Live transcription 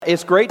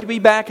It's great to be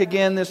back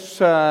again this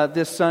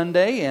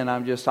Sunday, and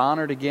I'm just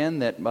honored again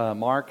that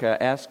Mark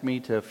asked me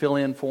to fill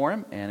in for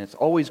him, and it's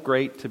always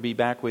great to be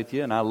back with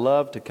you, and I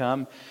love to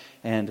come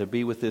and to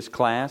be with this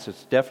class.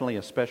 It's definitely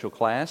a special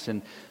class,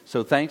 and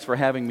so thanks for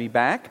having me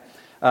back.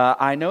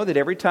 I know that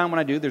every time when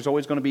I do, there's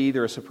always going to be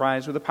either a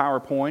surprise with a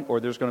PowerPoint or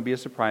there's going to be a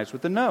surprise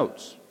with the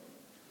notes.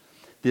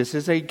 This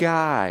is a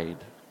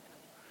guide.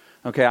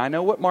 Okay, I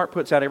know what Mark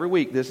puts out every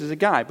week. This is a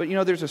guide. But,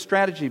 there's a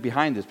strategy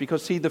behind this.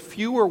 Because, see, the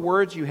fewer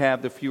words you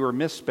have, the fewer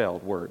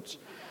misspelled words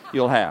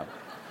you'll have.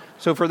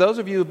 So for those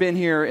of you who've been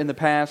here in the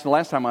past, the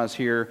last time I was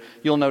here,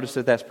 you'll notice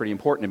that that's pretty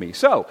important to me.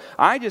 So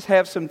I just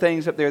have some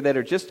things up there that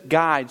are just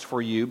guides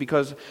for you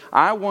because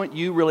I want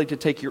you really to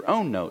take your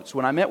own notes.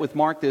 When I met with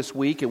Mark this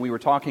week and we were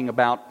talking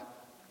about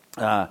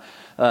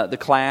the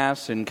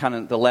class and kind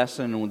of the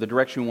lesson and the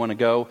direction we want to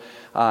go,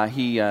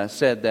 he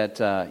said that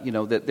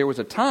that there was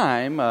a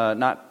time,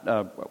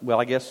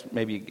 I guess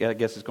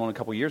it's going a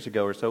couple years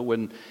ago or so,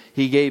 when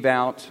he gave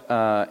out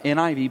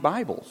NIV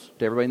Bibles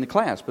to everybody in the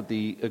class. But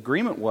the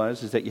agreement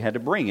was that you had to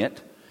bring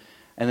it,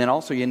 and then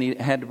also you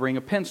had to bring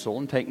a pencil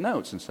and take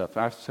notes and stuff.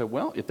 I said,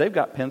 well, if they've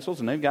got pencils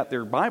and they've got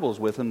their Bibles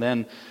with them,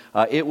 then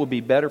it would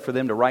be better for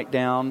them to write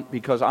down,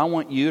 because I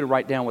want you to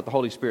write down what the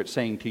Holy Spirit's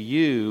saying to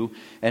you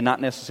and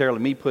not necessarily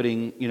me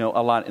putting,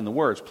 a lot in the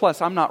words.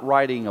 Plus, I'm not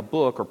writing a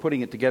book or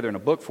putting it together in a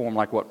book form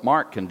like what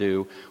Mark can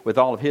do with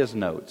all of his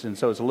notes. And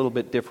so it's a little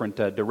bit different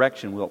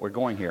direction with what we're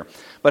going here.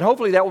 But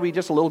hopefully that will be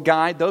just a little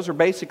guide. Those are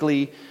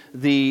basically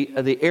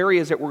the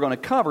areas that we're going to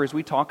cover as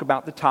we talk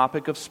about the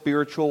topic of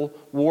spiritual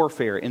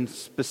warfare, and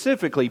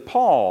specifically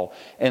Paul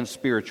and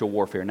spiritual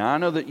warfare. Now, I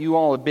know that you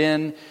all have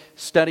been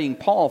studying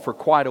Paul for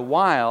quite a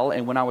while,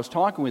 and when I was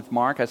talking with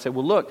Mark, I said,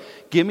 well, look,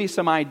 give me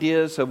some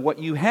ideas of what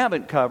you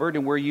haven't covered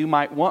and where you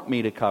might want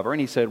me to cover.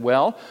 And he said,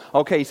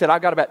 he said,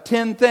 I've got about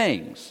 10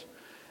 things.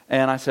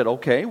 And I said,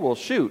 okay, well,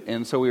 shoot.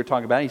 And so we were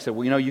talking about it. He said,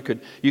 well, you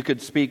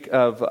could speak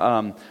of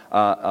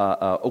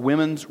a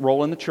women's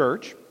role in the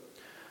church.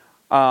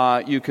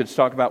 You could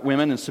talk about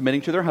women and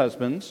submitting to their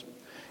husbands.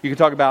 You could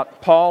talk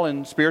about Paul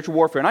and spiritual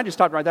warfare. And I just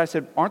stopped right there. I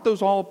said, aren't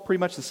those all pretty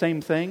much the same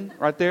thing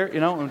right there?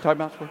 What I'm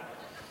talking about?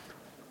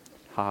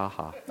 Ha,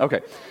 ha.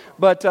 Okay.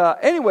 But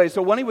anyway,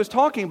 so when he was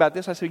talking about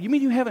this, I said, you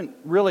mean you haven't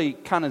really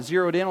kind of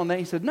zeroed in on that?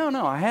 He said, no,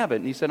 I haven't.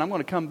 And he said, I'm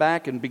going to come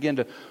back and begin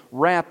to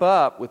wrap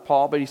up with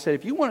Paul. But he said,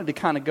 if you wanted to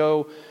kind of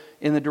go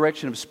in the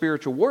direction of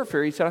spiritual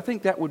warfare, he said, I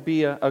think that would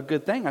be a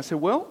good thing. I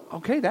said, well,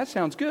 okay, that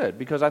sounds good,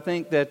 because I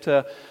think that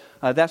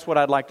that's what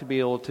I'd like to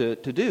be able to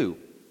do.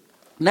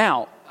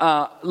 Now,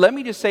 let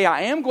me just say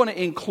I am going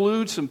to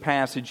include some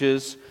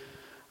passages,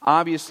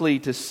 obviously,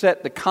 to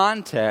set the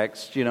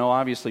context,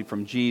 obviously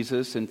from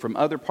Jesus and from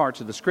other parts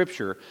of the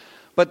Scripture.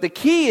 But the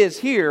key is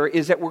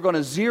that we're going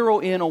to zero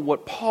in on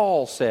what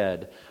Paul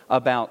said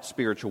about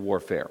spiritual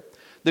warfare.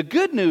 The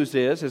good news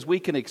is, as we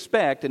can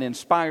expect, an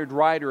inspired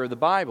writer of the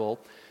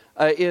Bible,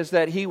 is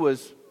that he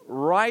was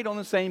right on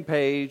the same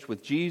page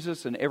with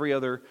Jesus and every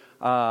other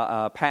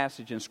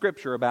passage in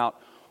Scripture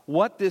about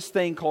what this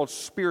thing called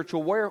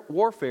spiritual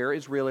warfare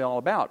is really all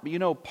about.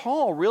 But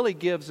Paul really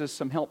gives us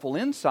some helpful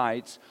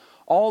insights,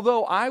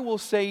 although I will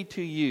say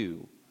to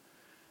you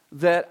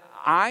that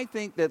I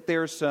think that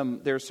there's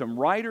some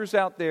writers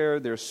out there,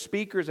 there's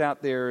speakers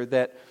out there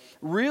that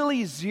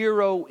really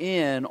zero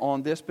in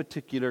on this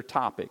particular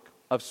topic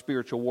of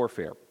spiritual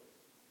warfare.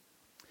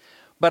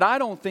 But I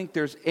don't think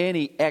there's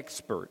any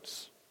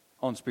experts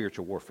on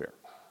spiritual warfare.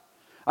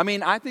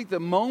 I think the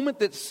moment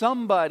that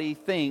somebody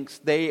thinks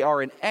they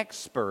are an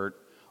expert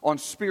on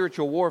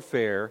spiritual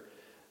warfare,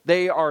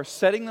 they are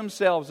setting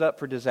themselves up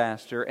for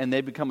disaster, and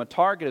they become a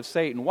target of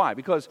Satan. Why?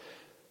 Because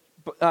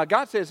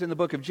God says in the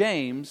book of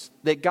James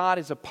that God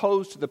is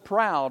opposed to the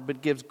proud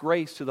but gives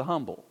grace to the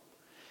humble.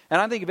 And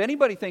I think if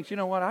anybody thinks,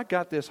 I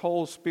got this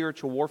whole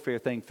spiritual warfare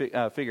thing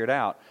figured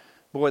out,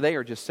 boy, they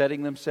are just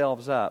setting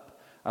themselves up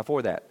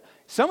for that.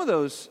 Some of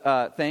those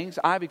things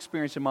I've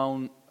experienced in my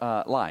own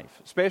life,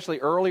 especially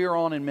earlier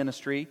on in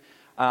ministry,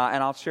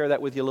 and I'll share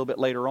that with you a little bit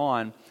later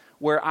on,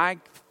 where I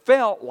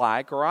felt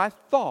like, or I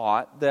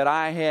thought that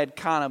I had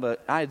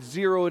I had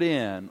zeroed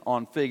in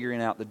on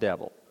figuring out the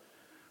devil.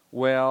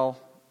 Well,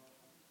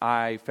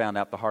 I found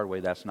out the hard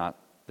way that's not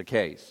the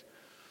case.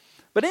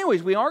 But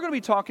anyways, we are going to be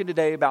talking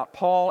today about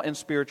Paul and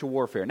spiritual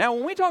warfare. Now,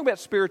 when we talk about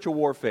spiritual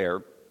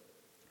warfare,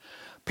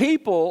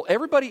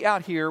 everybody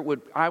out here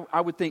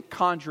I would think,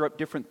 conjure up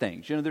different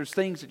things. There's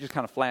things that just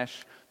kind of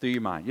flash through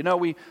your mind.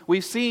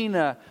 We've seen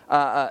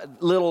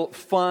little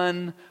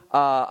fun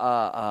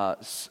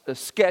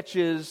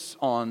sketches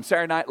on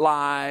Saturday Night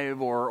Live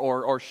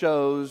or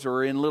shows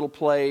or in little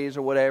plays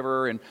or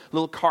whatever, and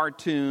little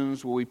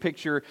cartoons where we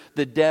picture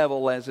the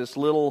devil as this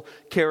little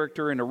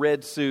character in a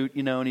red suit,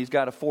 and he's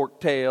got a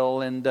forked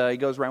tail, and he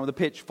goes around with a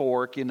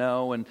pitchfork, and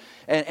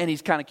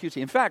he's kind of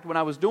cutesy. In fact, when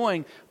I was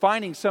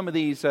finding some of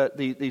these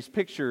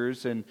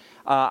pictures, and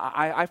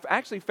I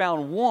actually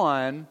found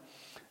one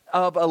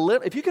of a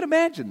little, if you could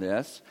imagine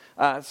this,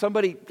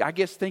 somebody, I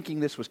guess, thinking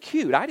this was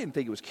cute. I didn't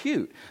think it was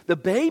cute. The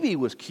baby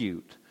was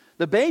cute.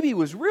 The baby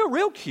was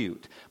real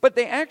cute. But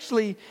they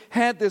actually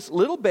had this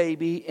little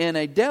baby in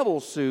a devil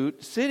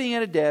suit sitting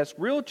at a desk,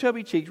 real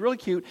chubby cheeks, really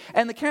cute.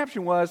 And the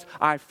caption was,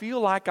 "I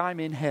feel like I'm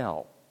in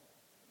hell."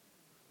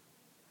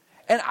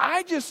 And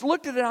I just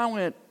looked at it and I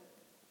went,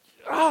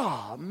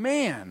 oh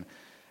man,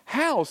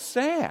 how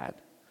sad.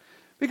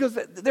 Because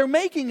they're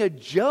making a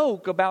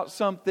joke about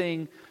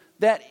something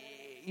that,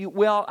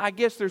 well, I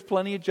guess there's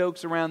plenty of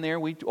jokes around there.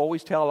 We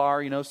always tell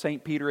our,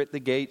 St. Peter at the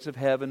gates of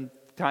heaven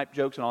type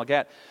jokes and all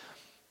that.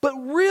 But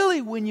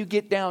really, when you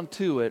get down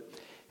to it,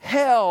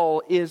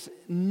 hell is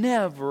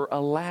never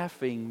a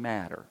laughing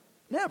matter.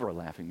 Never a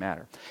laughing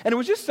matter. And it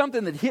was just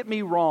something that hit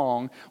me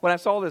wrong when I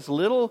saw this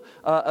little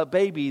a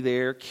baby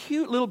there,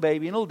 cute little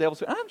baby, and little devil.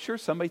 So I'm sure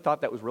somebody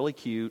thought that was really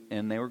cute,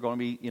 and they were going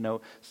to be,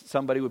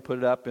 somebody would put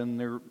it up in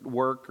their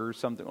work or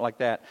something like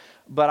that.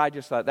 But I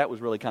just thought that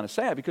was really kind of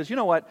sad because you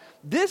know what?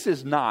 This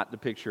is not the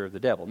picture of the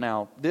devil.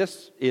 Now,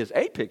 this is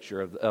a picture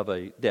of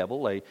a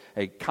devil,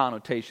 a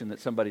connotation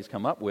that somebody's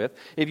come up with.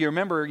 If you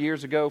remember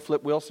years ago,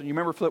 Flip Wilson, you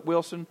remember Flip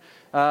Wilson,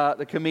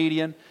 the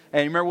comedian,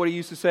 and you remember what he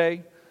used to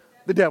say?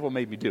 The devil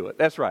made me do it.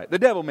 That's right. The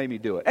devil made me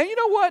do it. And you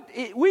know what?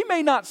 We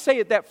may not say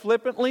it that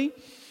flippantly,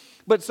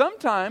 but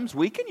sometimes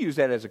we can use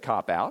that as a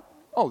cop-out.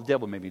 Oh, the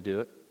devil made me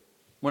do it.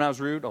 When I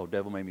was rude, oh, the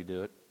devil made me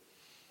do it.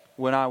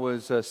 When I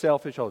was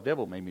selfish, oh, the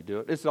devil made me do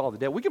it. It's all the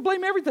devil. We can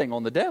blame everything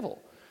on the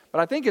devil. But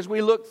I think as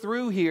we look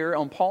through here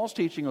on Paul's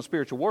teaching on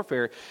spiritual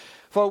warfare,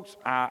 folks,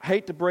 I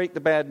hate to break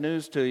the bad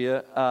news to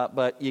you,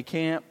 but you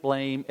can't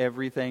blame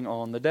everything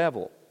on the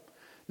devil.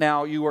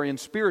 Now, you are in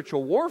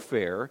spiritual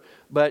warfare,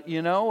 but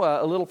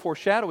a little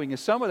foreshadowing is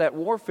some of that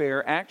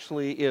warfare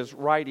actually is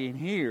right in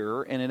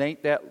here, and it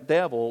ain't that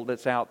devil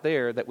that's out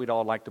there that we'd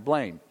all like to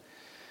blame.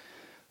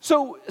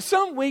 So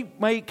some we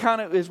may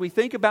kind of, as we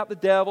think about the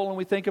devil and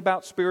we think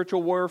about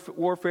spiritual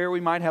warfare,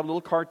 we might have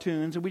little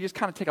cartoons, and we just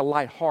kind of take a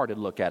lighthearted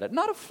look at it.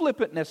 Not a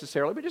flippant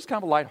necessarily, but just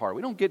kind of a lighthearted.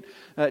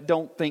 We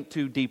don't think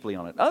too deeply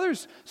on it.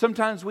 Others,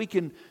 sometimes we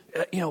can,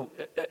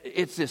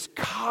 it's this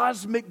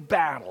cosmic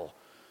battle.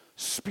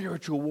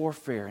 Spiritual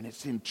warfare, and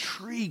it's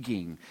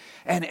intriguing,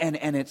 and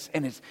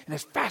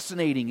it's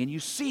fascinating, and you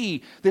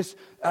see this,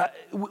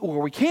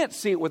 or we can't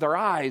see it with our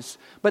eyes,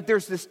 but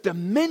there's this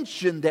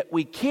dimension that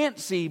we can't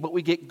see, but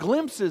we get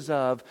glimpses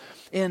of,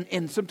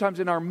 in sometimes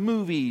in our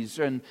movies,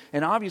 and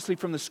obviously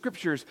from the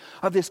scriptures,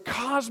 of this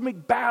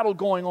cosmic battle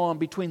going on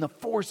between the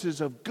forces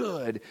of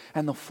good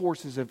and the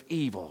forces of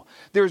evil.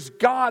 There's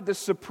God, the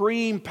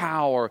supreme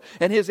power,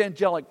 and His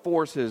angelic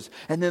forces,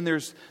 and then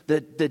there's the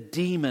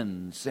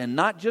demons, and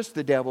not just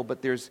the devil,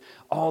 but there's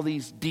all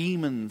these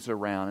demons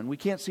around, and we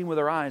can't see them with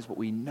our eyes, but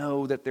we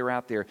know that they're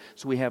out there,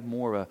 so we have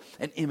more of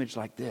an image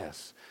like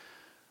this.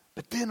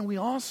 But then we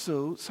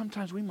also,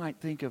 sometimes we might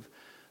think of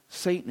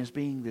Satan as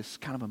being this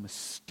kind of a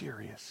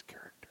mysterious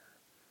character,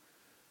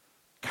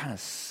 kind of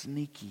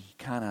sneaky,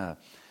 kind of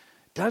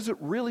doesn't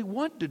really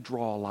want to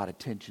draw a lot of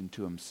attention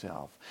to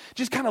himself.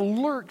 Just kind of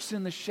lurks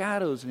in the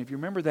shadows. And if you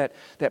remember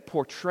that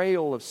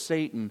portrayal of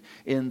Satan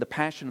in The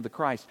Passion of the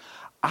Christ,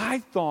 I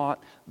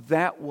thought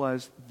that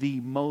was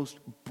the most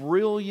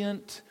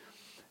brilliant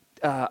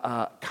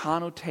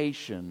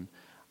connotation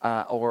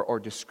or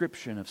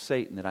description of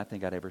Satan that I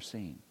think I'd ever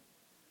seen.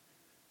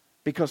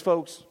 Because,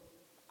 folks,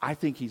 I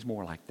think he's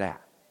more like that.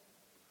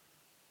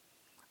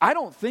 I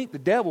don't think the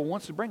devil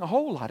wants to bring a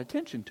whole lot of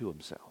attention to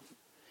himself.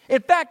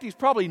 In fact, he's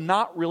probably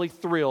not really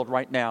thrilled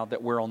right now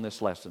that we're on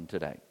this lesson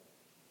today.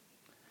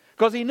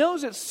 Because he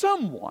knows that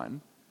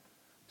someone,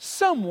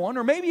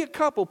 or maybe a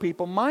couple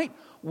people might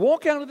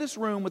walk out of this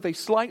room with a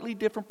slightly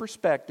different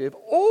perspective,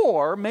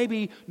 or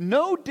maybe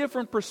no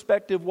different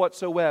perspective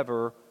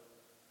whatsoever,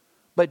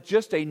 but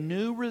just a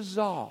new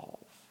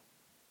resolve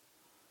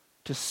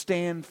to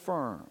stand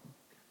firm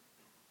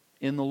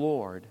in the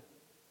Lord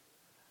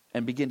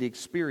and begin to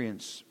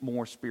experience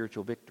more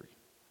spiritual victory.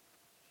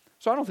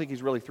 So I don't think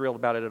he's really thrilled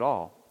about it at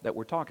all that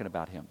we're talking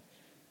about him.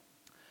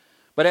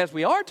 But as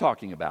we are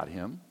talking about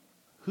him,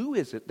 who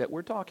is it that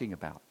we're talking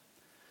about?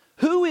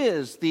 Who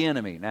is the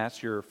enemy? And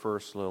that's your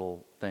first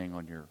little thing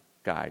on your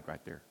guide right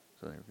there.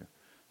 So there we go.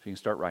 So you can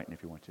start writing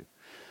if you want to.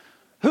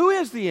 Who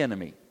is the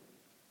enemy?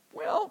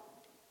 Well,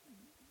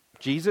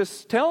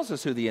 Jesus tells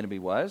us who the enemy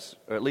was,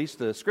 or at least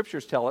the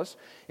scriptures tell us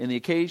in the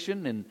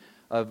occasion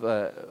of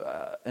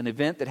an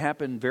event that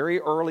happened very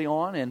early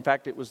on. In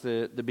fact, it was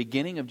the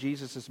beginning of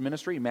Jesus'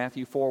 ministry,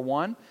 Matthew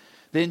 4:1.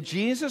 Then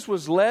Jesus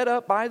was led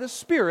up by the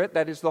Spirit,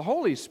 that is the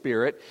Holy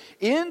Spirit,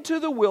 into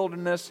the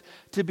wilderness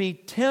to be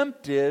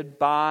tempted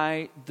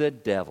by the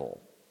devil.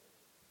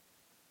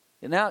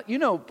 And now,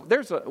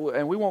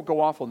 and we won't go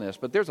off on this,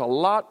 but there's a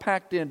lot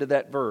packed into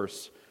that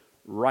verse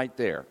right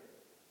there.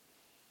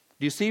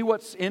 Do you see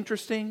what's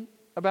interesting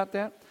about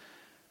that?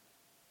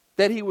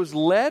 That he was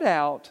led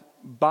out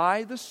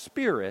by the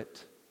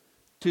Spirit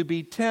to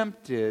be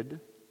tempted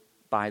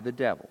by the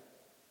devil.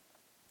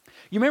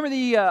 You remember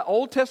the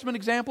Old Testament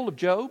example of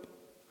Job?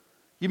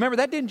 You remember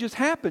that didn't just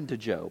happen to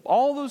Job.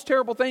 All those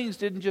terrible things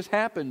didn't just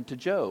happen to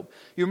Job.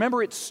 You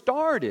remember it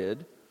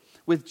started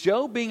with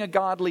Job being a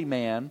godly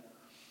man,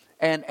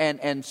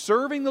 and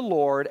serving the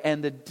Lord,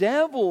 and the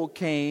devil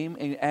came,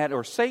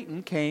 or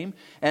Satan came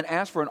and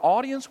asked for an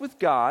audience with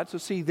God. So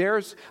see,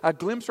 there's a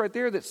glimpse right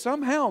there that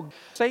somehow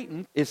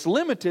Satan is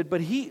limited,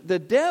 but the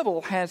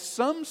devil has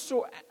some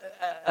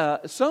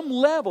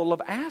level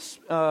of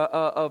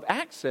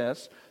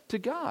access to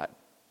God.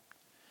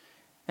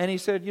 And he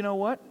said, you know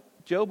what?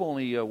 Job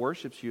only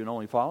worships you and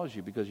only follows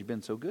you because you've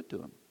been so good to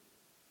him.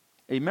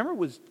 And remember, it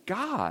was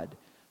God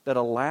that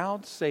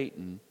allowed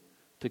Satan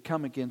to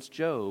come against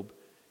Job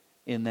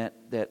in that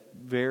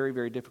very,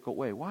 very difficult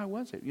way. Why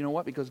was it? You know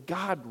what? Because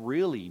God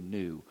really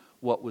knew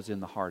what was in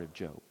the heart of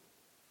Job.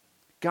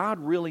 God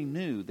really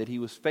knew that he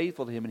was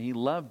faithful to him and he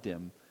loved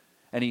him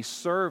and he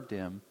served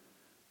him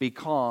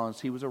because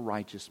he was a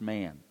righteous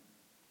man.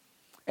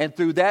 And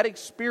through that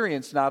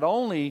experience, not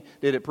only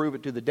did it prove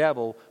it to the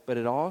devil, but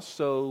it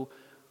also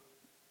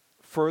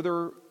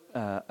further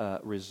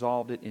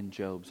resolved it in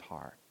Job's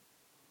heart.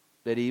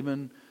 That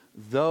even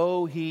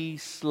though he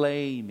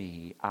slay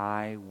me,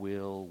 I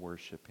will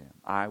worship him.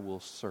 I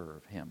will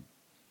serve him.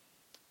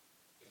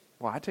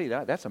 Well, I tell you,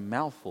 that's a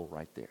mouthful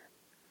right there.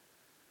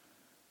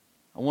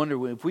 I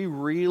wonder if we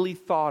really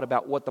thought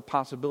about what the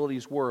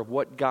possibilities were of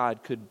what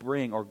God could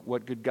bring, or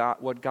what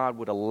God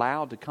would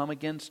allow to come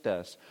against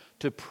us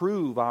to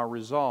prove our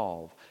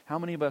resolve. How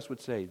many of us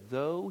would say,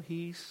 though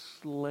he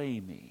slay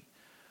me,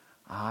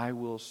 I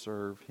will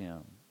serve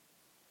him?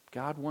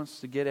 God wants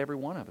to get every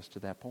one of us to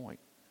that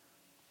point.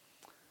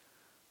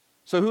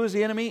 So who is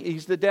the enemy?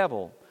 He's the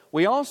devil.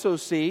 We also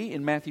see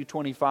in Matthew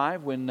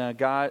 25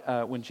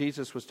 when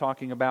Jesus was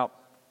talking about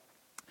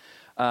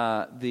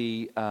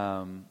the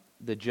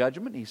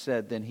judgment, he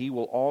said, then he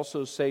will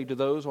also say to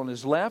those on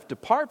his left,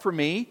 depart from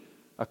me,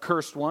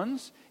 accursed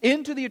ones,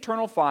 into the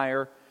eternal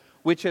fire,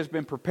 which has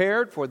been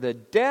prepared for the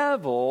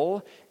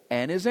devil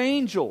and his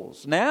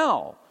angels.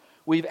 Now,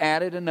 we've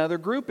added another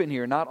group in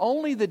here. Not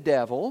only the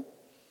devil,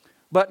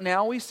 but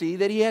now we see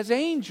that he has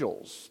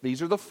angels.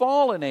 These are the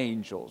fallen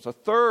angels, a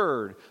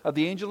third of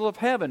the angels of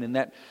heaven in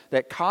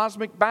that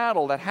cosmic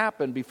battle that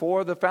happened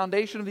before the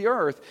foundation of the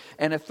earth,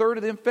 and a third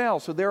of them fell.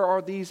 So there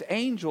are these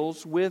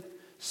angels with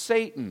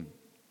Satan.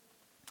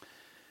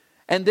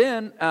 And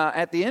then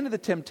at the end of the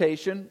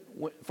temptation,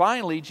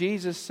 finally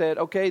Jesus said,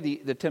 okay,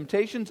 the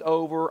temptation's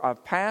over.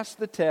 I've passed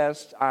the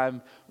test.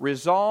 I'm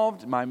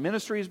resolved. My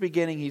ministry is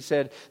beginning. He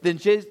said, then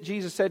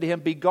Jesus said to him,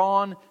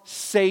 begone,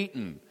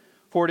 Satan.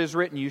 For it is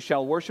written, you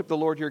shall worship the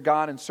Lord your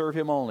God and serve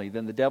him only.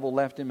 Then the devil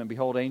left him, and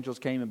behold, angels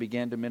came and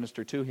began to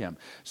minister to him.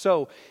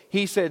 So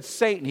he said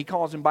Satan. He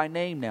calls him by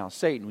name now,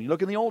 Satan. When you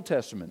look in the Old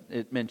Testament,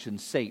 it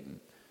mentions Satan.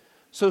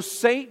 So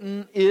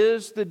Satan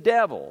is the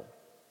devil.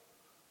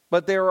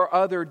 But there are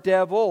other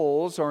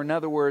devils, or in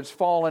other words,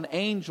 fallen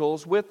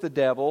angels with the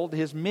devil,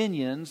 his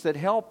minions, that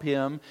help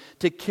him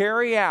to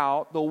carry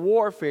out the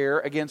warfare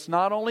against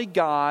not only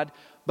God,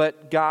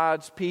 but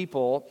God's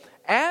people,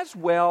 as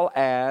well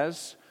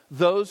as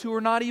those who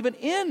are not even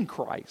in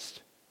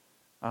Christ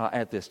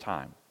at this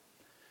time.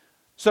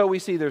 So we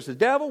see there's the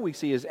devil, we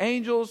see his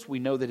angels, we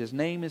know that his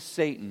name is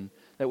Satan,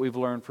 that we've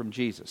learned from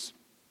Jesus.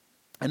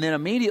 And then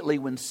immediately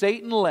when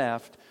Satan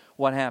left,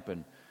 what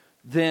happened?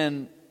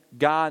 Then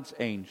God's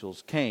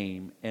angels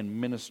came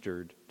and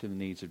ministered to the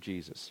needs of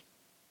Jesus.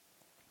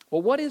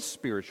 Well, what is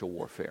spiritual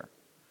warfare?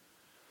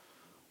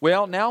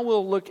 Well, now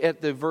we'll look at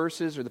the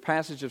verses or the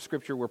passage of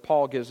Scripture where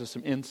Paul gives us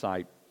some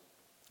insight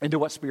into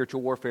what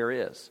spiritual warfare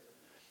is.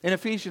 In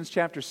Ephesians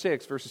chapter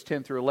 6, verses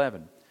 10 through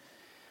 11,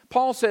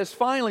 Paul says,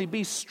 finally,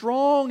 be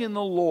strong in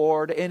the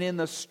Lord and in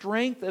the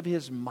strength of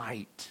his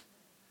might.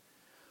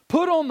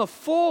 Put on the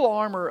full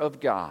armor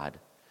of God,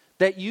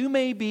 that you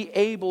may be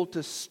able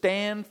to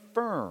stand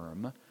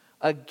firm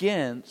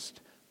against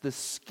the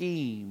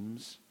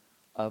schemes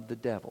of the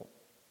devil.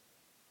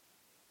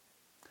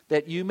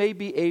 That you may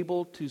be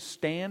able to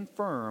stand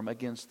firm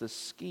against the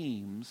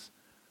schemes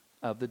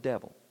of the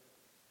devil.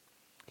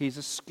 He's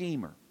a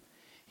schemer.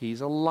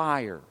 He's a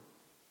liar.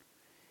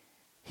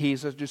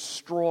 He's a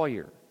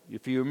destroyer.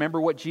 If you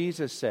remember what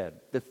Jesus said,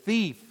 the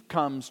thief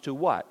comes to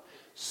what?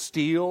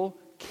 Steal,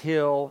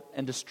 kill,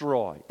 and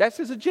destroy. That's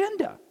his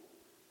agenda.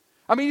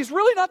 I mean, it's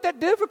really not that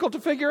difficult to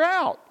figure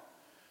out.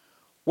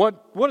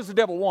 What does the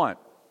devil want?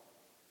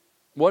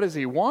 What does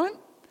he want?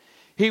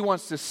 He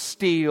wants to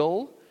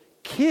steal,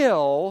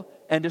 kill,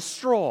 and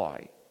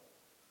destroy.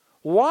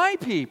 Why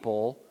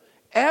people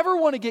ever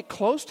want to get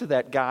close to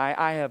that guy,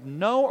 I have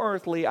no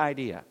earthly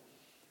idea.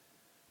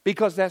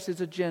 Because that's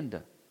his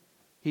agenda.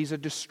 He's a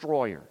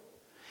destroyer.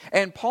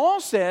 And Paul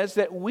says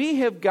that we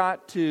have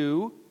got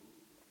to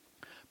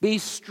be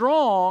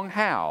strong,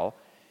 how?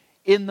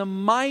 In the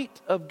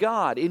might of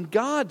God, in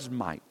God's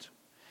might.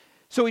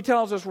 So he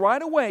tells us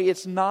right away,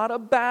 it's not a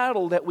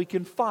battle that we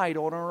can fight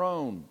on our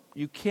own.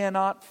 You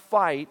cannot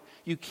fight,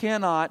 you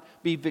cannot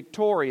be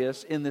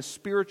victorious in this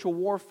spiritual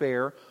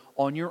warfare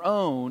on your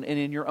own and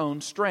in your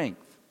own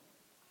strength.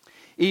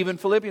 Even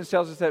Philippians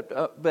tells us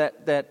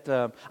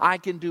that I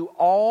can do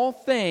all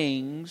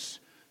things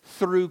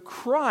through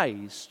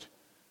Christ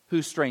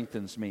who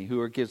strengthens me,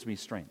 who gives me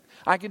strength.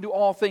 I can do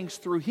all things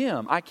through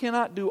Him. I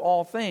cannot do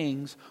all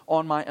things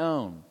on my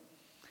own.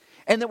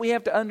 And that we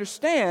have to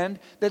understand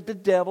that the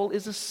devil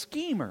is a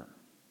schemer.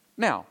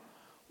 Now,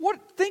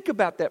 think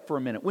about that for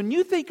a minute. When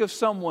you think of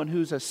someone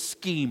who's a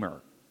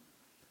schemer,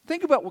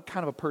 think about what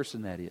kind of a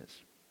person that is.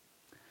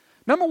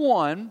 Number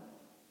one,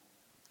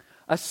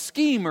 a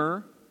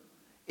schemer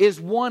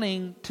is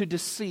wanting to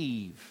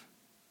deceive.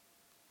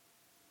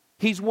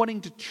 He's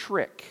wanting to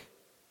trick.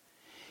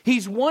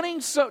 He's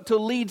wanting to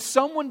lead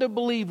someone to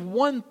believe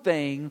one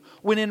thing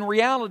when in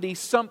reality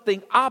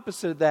something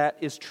opposite of that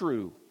is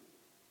true.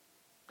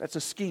 That's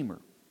a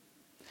schemer.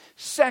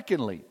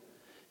 Secondly,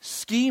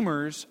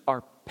 schemers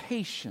are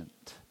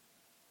patient.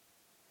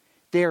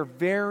 They're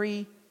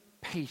very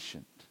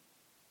patient.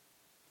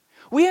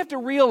 We have to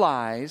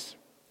realize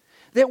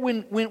that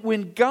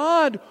when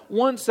God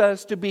wants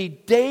us to be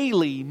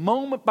daily,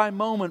 moment by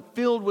moment,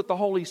 filled with the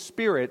Holy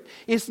Spirit,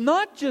 it's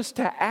not just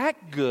to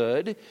act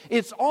good,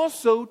 it's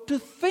also to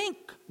think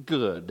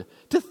good,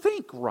 to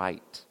think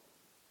right.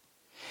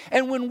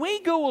 And when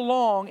we go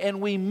along and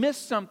we miss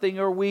something,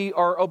 or we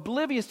are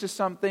oblivious to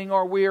something,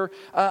 or we're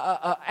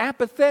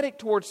apathetic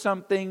towards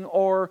something,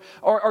 or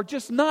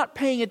just not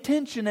paying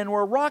attention, and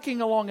we're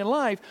rocking along in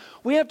life,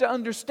 we have to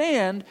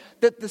understand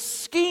that the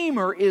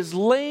schemer is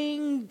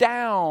laying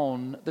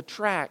down the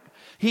track.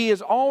 He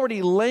is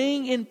already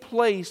laying in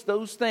place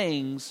those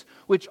things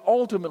which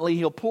ultimately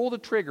he'll pull the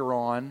trigger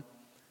on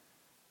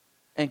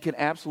and can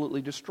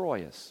absolutely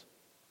destroy us.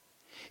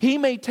 He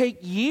may take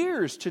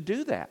years to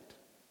do that.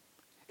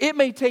 It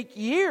may take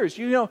years.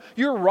 You're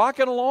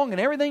rocking along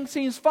and everything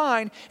seems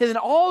fine, and then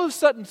all of a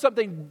sudden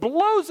something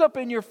blows up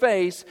in your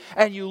face,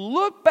 and you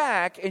look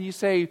back and you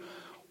say,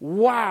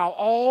 wow,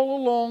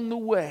 all along the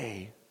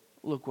way,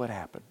 look what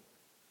happened.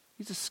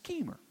 He's a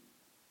schemer.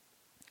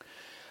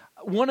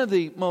 One of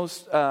the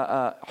most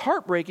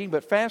heartbreaking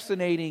but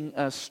fascinating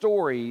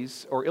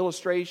stories or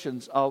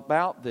illustrations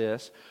about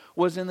this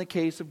was in the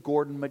case of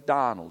Gordon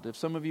MacDonald. If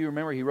some of you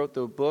remember, he wrote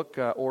the book,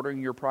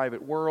 Ordering Your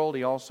Private World.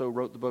 He also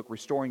wrote the book,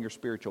 Restoring Your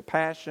Spiritual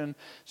Passion,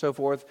 so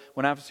forth.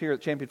 When I was here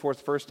at Champion Force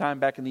the first time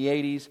back in the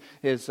 80s,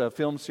 his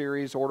film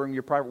series, Ordering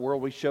Your Private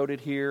World, we showed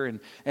it here, and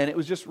it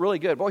was just really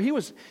good. Boy, he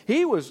was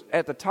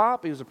at the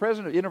top. He was the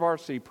president of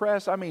InterVarsity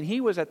Press. I mean,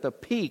 he was at the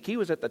peak. He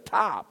was at the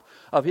top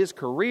of his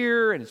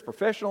career and his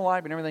professional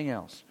life and everything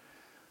else.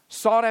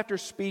 Sought after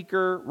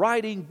speaker,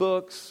 writing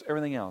books,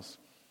 everything else.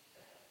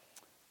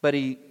 But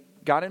he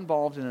got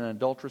involved in an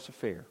adulterous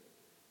affair.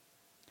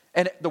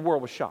 And the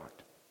world was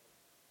shocked.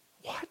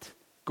 What?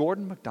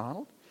 Gordon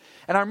MacDonald?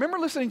 And I remember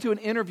listening to an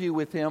interview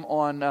with him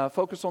on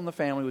Focus on the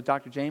Family with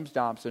Dr. James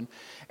Dobson.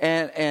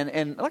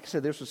 And like I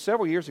said, this was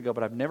several years ago,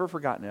 but I've never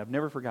forgotten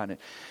it.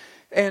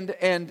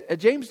 And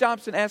James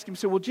Dobson asked him, he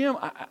said, well, Jim,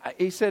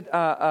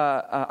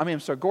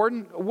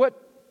 Gordon,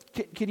 what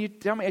can you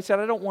tell me? He said,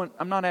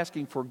 I'm not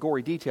asking for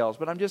gory details,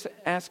 but I'm just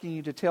asking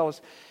you to tell us,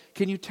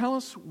 can you tell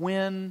us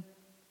when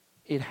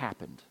it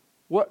happened?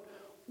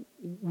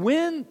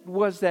 When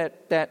was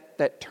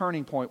that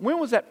turning point? When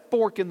was that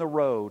fork in the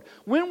road?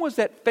 When was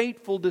that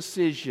fateful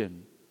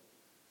decision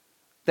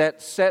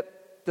that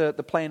set the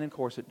plan in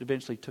course that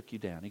eventually took you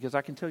down? He goes,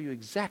 I can tell you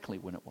exactly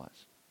when it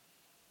was.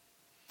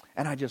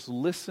 And I just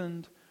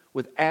listened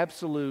with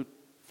absolute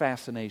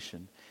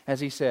fascination. As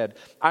he said,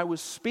 I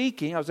was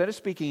at a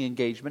speaking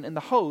engagement, and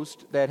the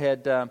host that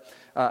had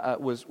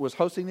was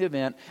hosting the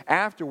event,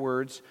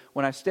 afterwards,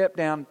 when I stepped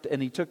down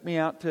and he took me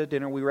out to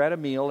dinner, we were at a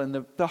meal,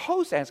 and the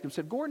host asked him,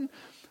 said, Gordon,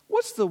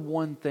 what's the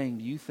one thing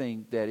you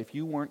think that if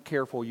you weren't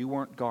careful, you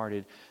weren't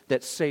guarded,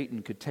 that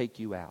Satan could take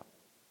you out?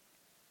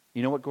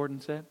 You know what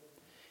Gordon said?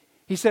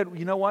 He said,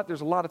 you know what,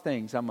 there's a lot of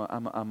things. I'm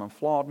a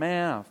flawed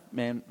man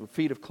with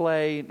feet of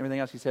clay and everything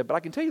else. He said, but I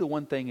can tell you the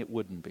one thing it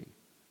wouldn't be.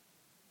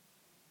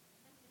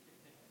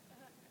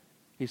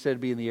 He said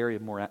it'd be in the area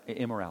of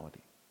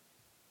immorality.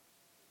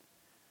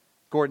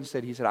 Gordon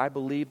said, I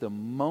believe the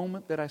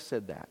moment that I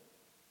said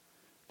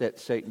that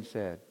Satan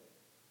said,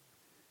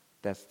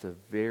 that's the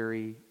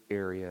very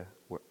area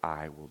where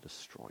I will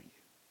destroy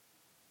you.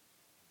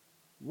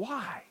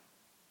 Why?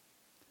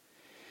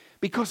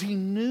 Because he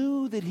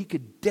knew that he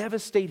could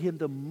devastate him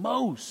the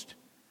most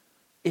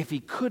if he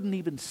couldn't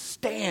even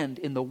stand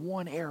in the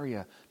one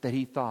area that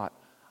he thought,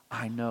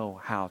 I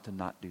know how to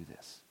not do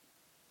this.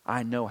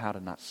 I know how to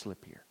not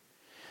slip here.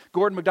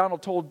 Gordon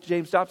MacDonald told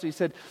James Dobson,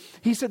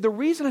 he said, the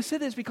reason I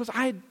said this is because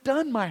I had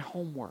done my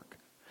homework.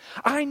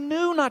 I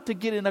knew not to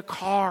get in a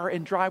car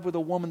and drive with a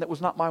woman that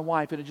was not my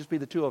wife and it'd just be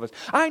the two of us.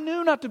 I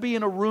knew not to be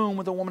in a room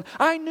with a woman.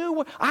 I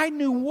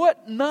knew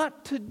what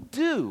not to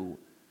do.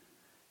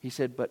 He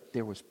said, but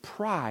there was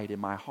pride in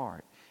my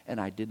heart and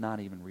I did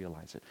not even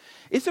realize it.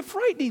 It's a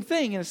frightening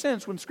thing in a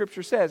sense when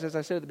Scripture says, as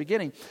I said at the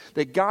beginning,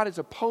 that God is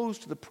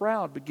opposed to the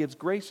proud but gives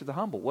grace to the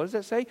humble. What does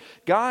that say?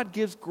 God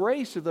gives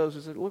grace to those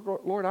who say, look,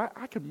 Lord,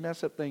 I can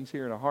mess up things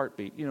here in a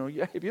heartbeat.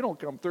 If you don't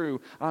come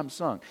through, I'm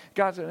sunk.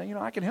 God said,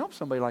 I can help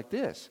somebody like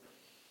this.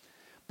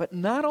 But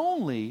not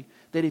only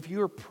that if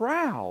you're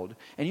proud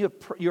and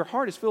your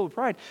heart is filled with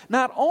pride,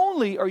 not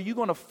only are you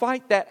going to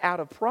fight that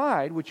out of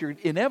pride, which you're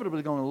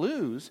inevitably going to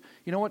lose.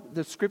 You know what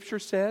the Scripture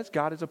says?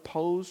 God is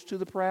opposed to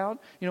the proud.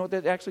 You know what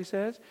that actually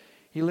says?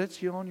 He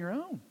lets you on your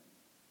own.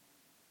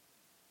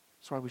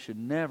 That's why we should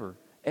never,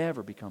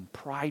 ever become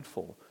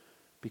prideful,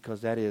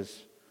 because that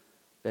is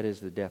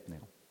the death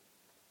knell.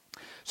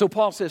 So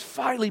Paul says,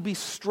 finally be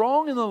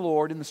strong in the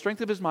Lord, in the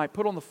strength of His might.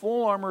 Put on the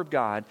full armor of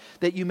God,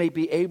 that you may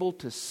be able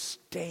to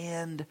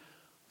stand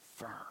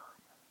firm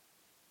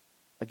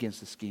against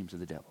the schemes of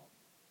the devil.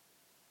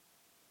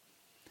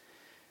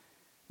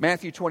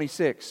 Matthew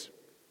 26.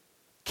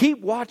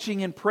 Keep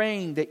watching and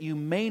praying that you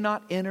may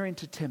not enter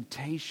into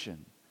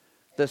temptation.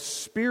 The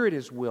spirit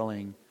is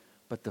willing,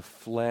 but the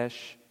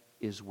flesh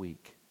is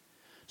weak.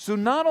 So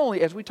not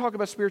only, as we talk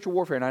about spiritual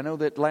warfare, and I know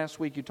that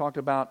last week you talked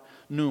about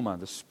pneuma,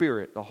 the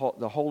Spirit, the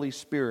Holy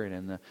Spirit,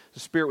 and the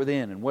Spirit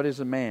within, and what is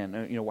a man?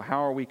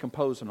 How are we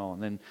composed and all?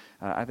 And then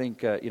I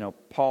think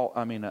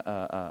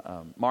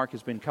Mark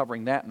has been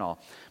covering that and all.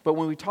 But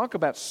when we talk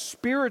about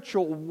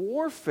spiritual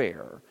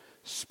warfare,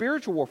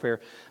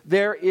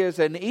 there is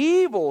an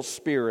evil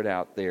spirit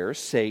out there,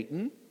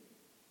 Satan.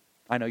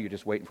 I know you're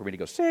just waiting for me to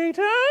go,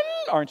 Satan,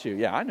 aren't you?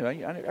 Yeah, I know.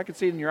 I can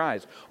see it in your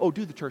eyes. Oh,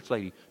 do the church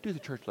lady.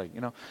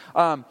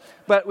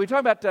 But we talk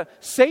about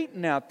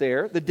Satan out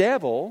there, the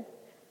devil,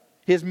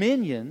 his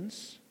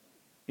minions,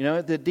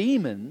 the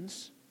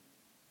demons.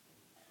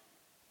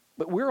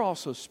 But we're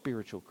also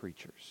spiritual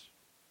creatures.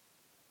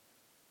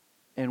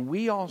 And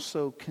we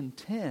also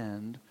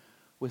contend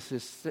with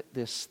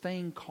this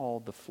thing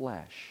called the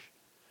flesh.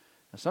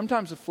 Now,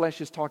 sometimes the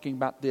flesh is talking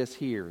about this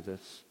here,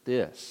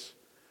 this.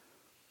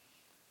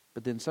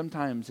 But then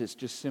sometimes it's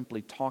just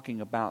simply talking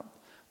about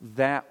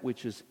that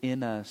which is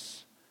in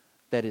us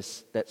that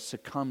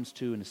succumbs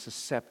to and is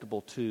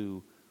susceptible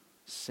to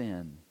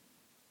sin.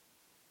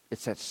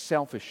 It's that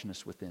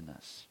selfishness within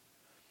us.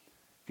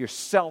 If you're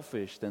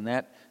selfish, then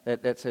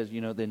that says,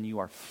 then you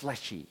are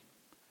fleshy.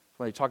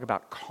 When they talk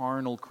about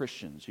carnal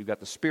Christians, you've got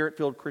the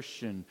Spirit-filled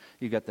Christian,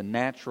 you've got the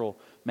natural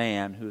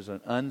man who's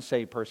an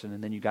unsaved person,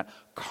 and then you've got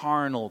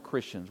carnal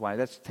Christians. Why?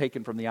 That's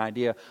taken from the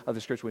idea of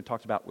the Scripture when it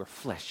talks about we're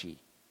fleshy.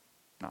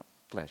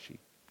 Fleshy.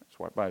 That's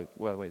why. By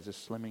the way, is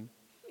this slimming?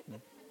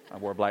 I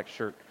wore a black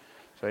shirt.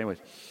 So, anyways,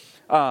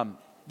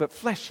 but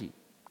fleshy,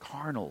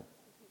 carnal,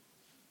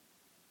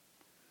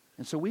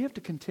 and so we have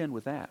to contend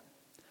with that.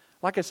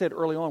 Like I said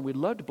early on, we'd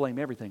love to blame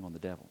everything on the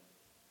devil,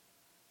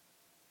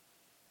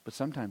 but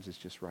sometimes it's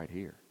just right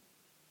here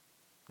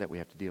that we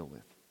have to deal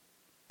with,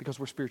 because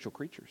we're spiritual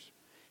creatures,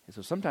 and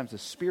so sometimes the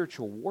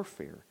spiritual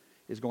warfare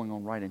is going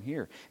on right in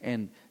here.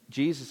 And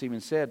Jesus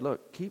even said,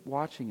 "Look, keep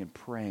watching and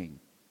praying,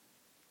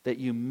 that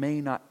you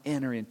may not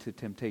enter into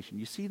temptation."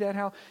 You see that,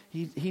 how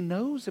he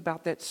knows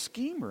about that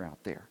schemer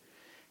out there.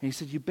 And he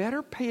said, you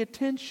better pay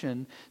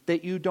attention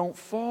that you don't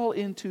fall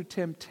into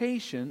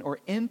temptation or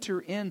enter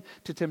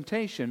into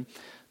temptation.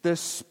 The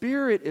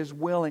spirit is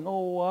willing.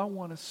 Oh, I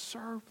want to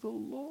serve the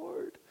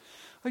Lord.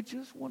 I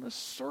just want to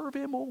serve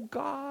Him, oh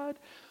God.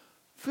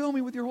 Fill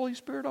me with your Holy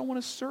Spirit. I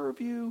want to serve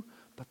you.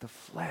 But the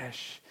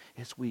flesh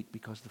is weak,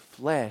 because the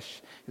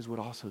flesh is what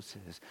also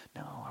says,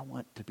 no, I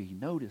want to be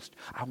noticed.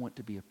 I want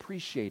to be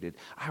appreciated.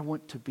 I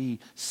want to be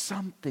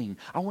something.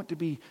 I want to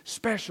be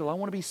special. I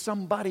want to be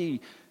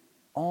somebody.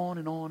 On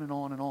and on and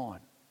on and on.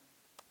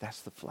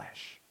 That's the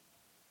flesh.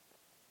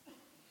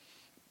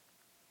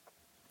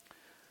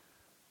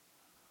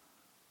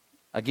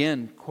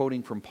 Again,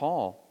 quoting from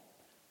Paul,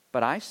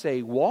 but I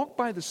say, walk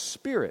by the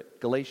Spirit.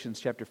 Galatians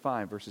chapter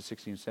 5, verses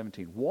 16 and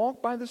 17. Walk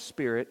by the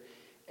Spirit,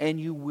 and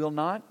you will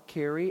not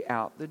carry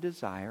out the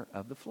desire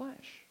of the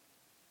flesh.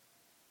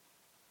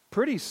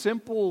 Pretty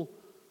simple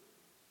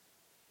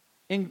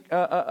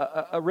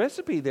a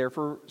recipe there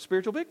for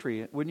spiritual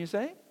victory, wouldn't you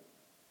say?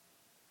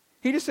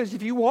 He just says,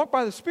 if you walk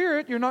by the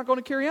Spirit, you're not going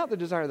to carry out the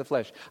desire of the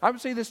flesh. I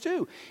would say this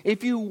too.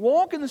 If you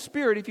walk in the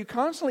Spirit, if you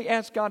constantly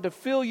ask God to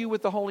fill you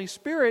with the Holy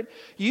Spirit,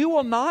 you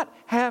will not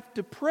have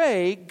to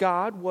pray,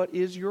 God, what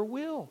is your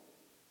will?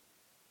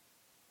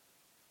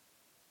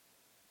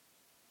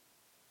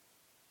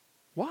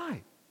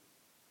 Why?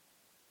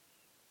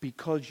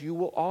 Because you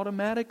will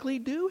automatically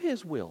do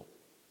His will.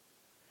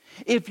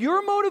 If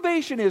your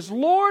motivation is,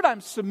 Lord, I'm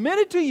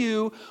submitted to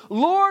you.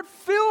 Lord,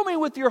 fill me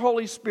with your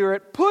Holy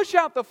Spirit. Push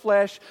out the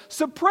flesh.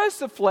 Suppress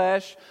the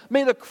flesh.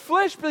 May the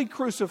flesh be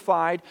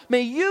crucified.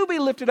 May you be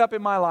lifted up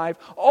in my life.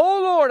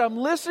 Oh, Lord, I'm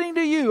listening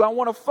to you. I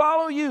want to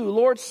follow you.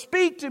 Lord,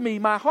 speak to me.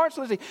 My heart's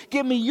listening.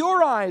 Give me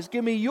your eyes.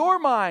 Give me your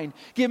mind.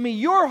 Give me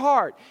your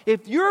heart.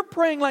 If you're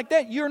praying like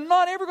that, you're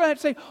not ever going to have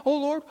to say, oh,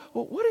 Lord,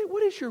 well,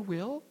 what is your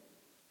will?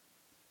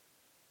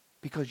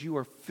 Because you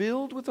are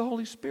filled with the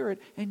Holy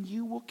Spirit, and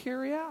you will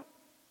carry out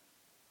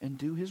and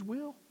do His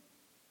will.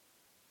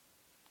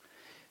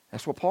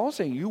 That's what Paul's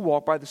saying. You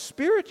walk by the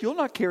Spirit, you'll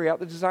not carry out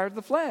the desire of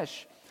the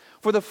flesh.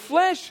 For the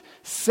flesh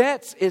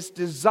sets its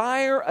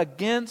desire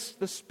against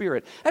the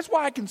Spirit. That's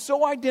why I can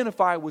so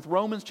identify with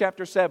Romans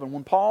chapter 7.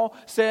 When Paul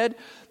said,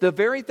 the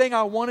very thing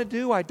I want to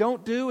do, I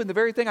don't do, and the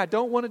very thing I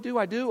don't want to do,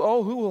 I do.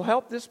 Oh, who will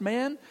help this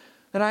man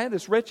that I am,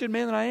 this wretched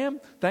man that I am?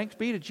 Thanks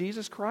be to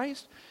Jesus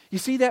Christ. You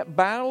see that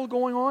battle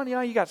going on?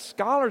 You got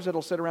scholars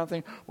that'll sit around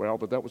thinking, well,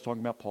 but that was talking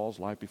about Paul's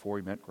life before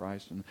he met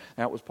Christ. And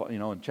that was,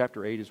 in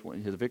chapter 8 is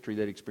the victory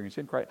that he experienced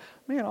in Christ.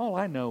 Man, all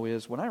I know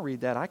is when I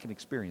read that, I can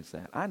experience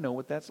that. I know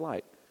what that's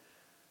like.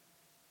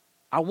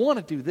 I want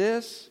to do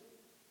this,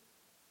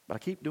 but I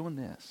keep doing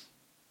this.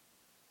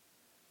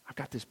 I've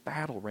got this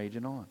battle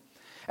raging on.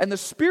 And the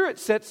Spirit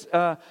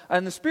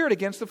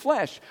against the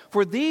flesh.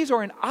 For these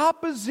are in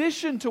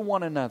opposition to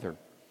one another,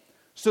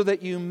 so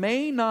that you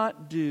may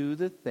not do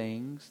the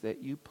things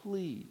that you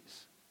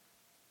please.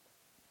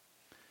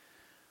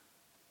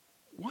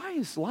 Why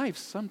is life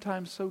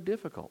sometimes so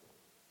difficult?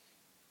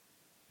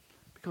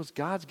 Because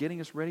God's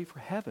getting us ready for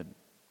heaven.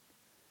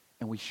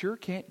 And we sure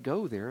can't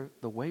go there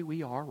the way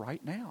we are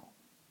right now.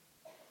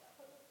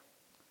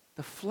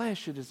 The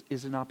flesh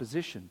is in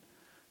opposition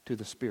to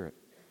the Spirit.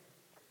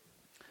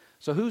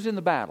 So who's in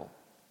the battle?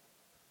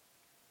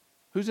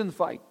 Who's in the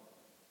fight?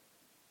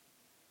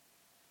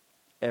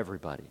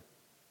 Everybody.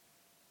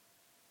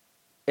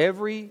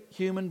 Every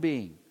human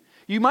being.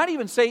 You might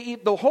even say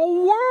the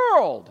whole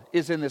world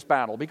is in this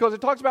battle, because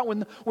it talks about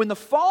when the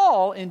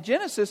fall in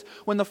Genesis,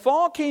 when the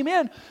fall came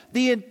in,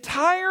 the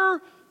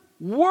entire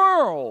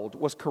world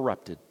was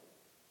corrupted.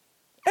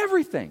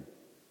 Everything.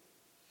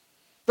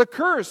 The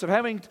curse of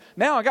having,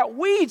 now I got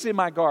weeds in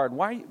my garden.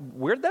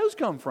 Where'd those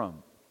come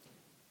from?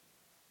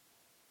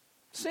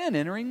 Sin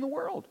entering the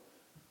world.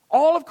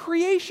 All of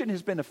creation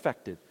has been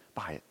affected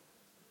by it.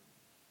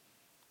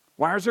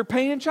 Why is there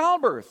pain in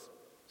childbirth?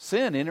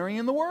 Sin entering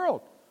in the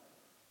world.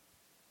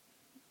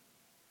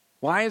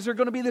 Why is there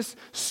going to be this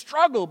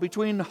struggle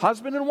between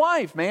husband and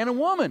wife, man and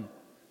woman?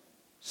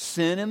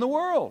 Sin in the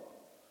world.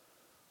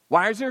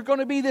 Why is there going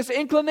to be this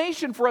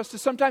inclination for us to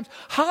sometimes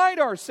hide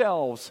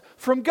ourselves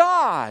from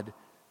God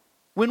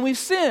when we've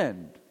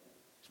sinned?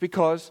 It's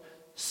because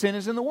sin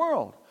is in the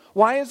world.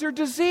 Why is there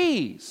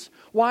disease?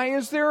 Why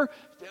are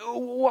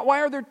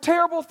there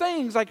terrible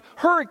things like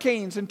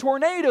hurricanes and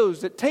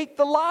tornadoes that take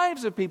the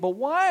lives of people?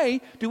 Why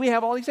do we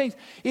have all these things?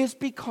 It's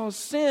because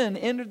sin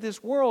entered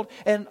this world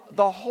and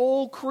the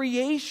whole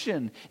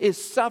creation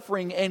is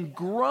suffering and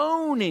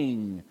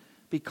groaning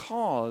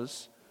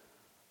because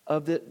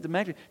of the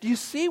magnitude. Do you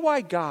see why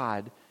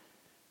God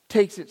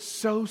takes it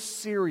so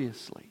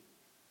seriously?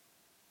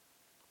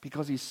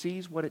 Because He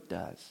sees what it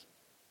does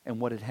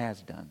and what it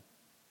has done.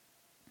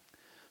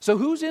 So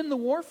who's in the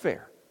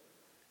warfare?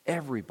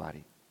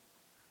 Everybody.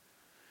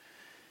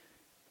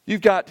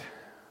 You've got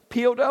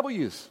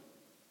POWs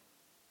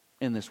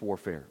in this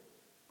warfare.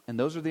 And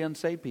those are the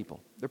unsaved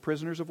people. They're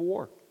prisoners of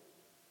war.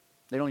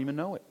 They don't even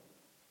know it.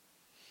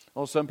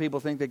 Oh, some people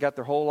think they got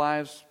their whole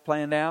lives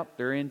planned out.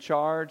 They're in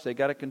charge. They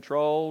got it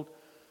controlled.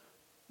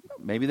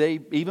 Maybe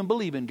they even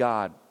believe in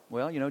God.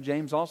 Well,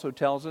 James also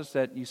tells us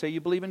that you say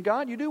you believe in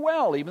God, you do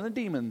well. Even the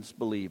demons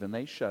believe and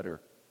they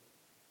shudder.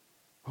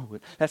 Oh,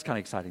 that's kind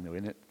of exciting though,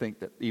 isn't it? Think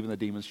that even the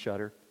demons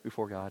shudder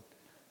before God.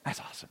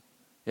 That's awesome.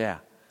 Yeah.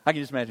 I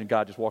can just imagine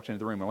God just walks into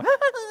the room and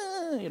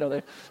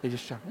they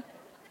just shudder.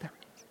 There.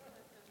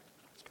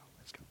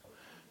 Let's go.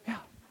 Yeah.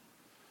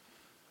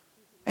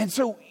 And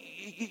so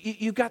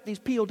you've got these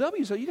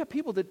POWs. So you got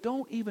people that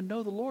don't even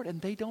know the Lord,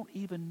 and they don't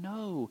even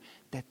know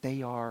that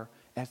they are,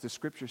 as the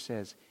Scripture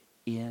says,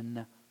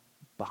 in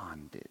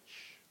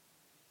bondage.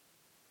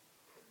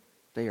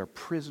 They are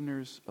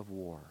prisoners of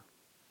war.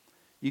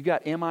 You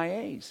got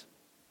MIAs.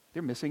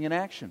 They're missing in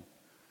action.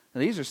 Now,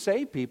 these are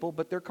saved people,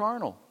 but they're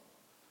carnal.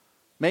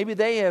 Maybe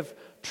they have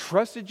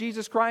trusted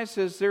Jesus Christ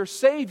as their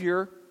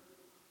Savior,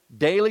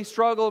 daily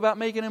struggle about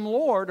making Him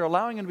Lord or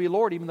allowing Him to be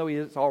Lord, even though He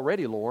is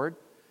already Lord.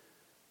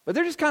 But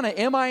they're just kind of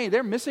MIA.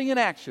 They're missing in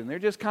action. They're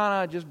just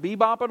kind of just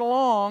bebopping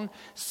along.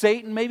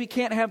 Satan maybe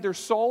can't have their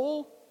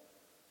soul,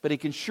 but he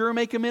can sure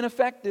make them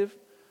ineffective.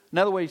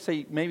 Another way to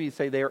say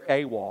they're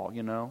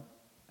AWOL,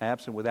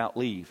 absent without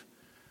leave.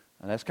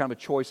 And that's kind of a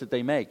choice that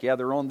they make. Yeah,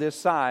 they're on this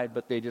side,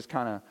 but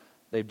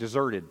they've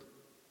deserted.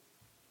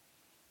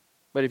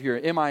 But if you're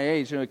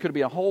MIAs, it could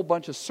be a whole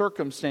bunch of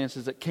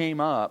circumstances that came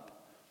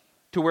up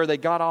to where they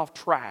got off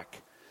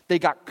track. They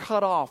got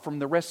cut off from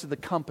the rest of the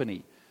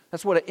company.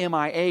 That's what an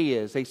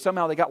MIA is. They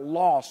got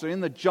lost. They're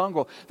in the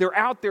jungle. They're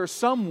out there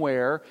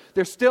somewhere.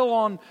 They're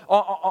still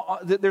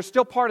they're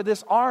still part of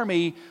this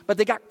army, but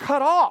they got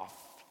cut off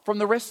from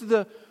the rest of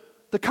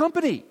the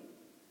company.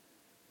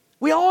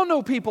 We all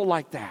know people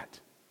like that.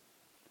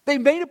 They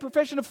made a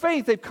profession of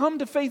faith. They've come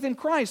to faith in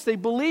Christ. They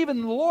believe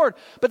in the Lord,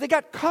 but they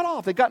got cut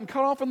off. They've gotten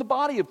cut off from the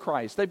body of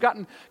Christ. They've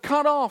gotten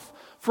cut off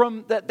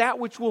from that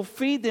which will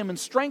feed them and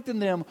strengthen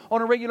them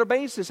on a regular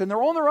basis. And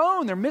they're on their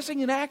own. They're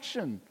missing in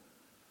action.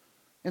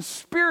 And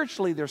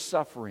spiritually they're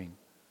suffering.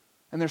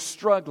 And they're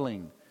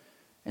struggling.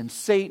 And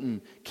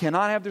Satan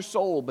cannot have their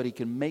soul, but he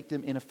can make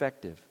them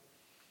ineffective.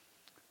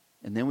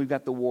 And then we've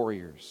got the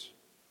warriors.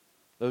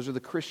 Those are the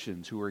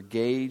Christians who are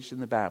engaged in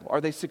the battle. Are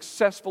they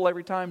successful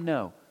every time?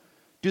 No.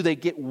 Do they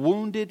get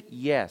wounded?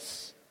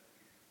 Yes.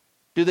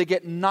 Do they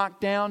get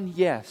knocked down?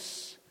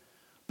 Yes.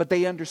 But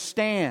they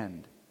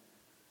understand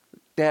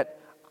that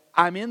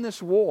I'm in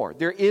this war.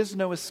 There is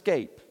no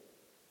escape.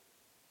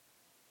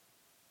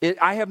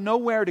 I have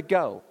nowhere to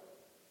go.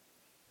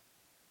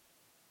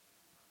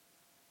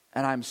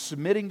 And I'm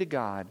submitting to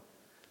God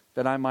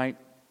that I might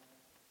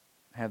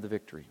have the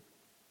victory.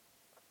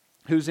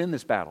 Who's in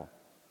this battle?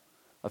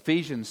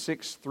 Ephesians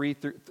 6,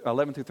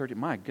 11 through 13.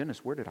 My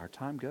goodness, where did our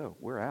time go?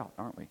 We're out,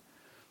 aren't we?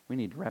 We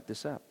need to wrap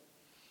this up.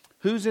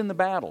 Who's in the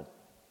battle?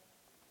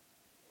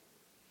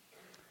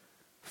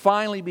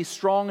 Finally, be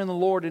strong in the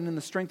Lord and in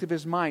the strength of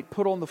His might.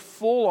 Put on the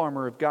full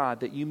armor of God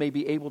that you may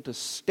be able to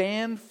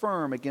stand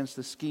firm against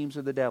the schemes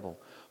of the devil.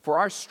 For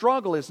our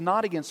struggle is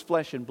not against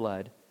flesh and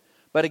blood,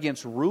 but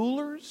against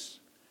rulers,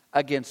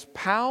 against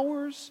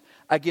powers,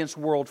 against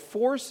world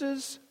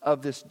forces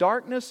of this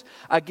darkness,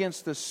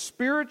 against the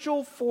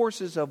spiritual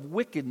forces of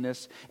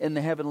wickedness in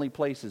the heavenly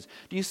places.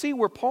 Do you see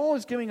where Paul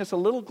is giving us a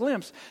little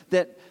glimpse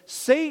that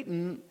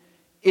Satan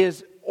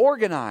is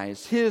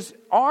organized? His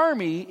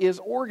army is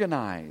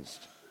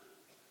organized.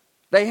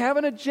 They have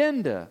an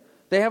agenda.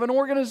 They have an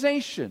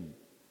organization.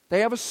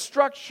 They have a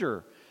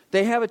structure.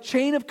 They have a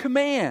chain of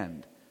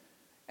command.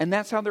 And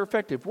that's how they're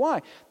effective.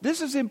 Why? This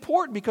is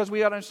important because we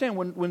got to understand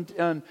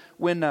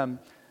when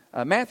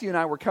Matthew and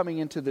I were coming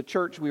into the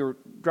church, we were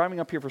driving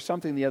up here for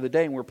something the other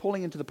day, and we were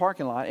pulling into the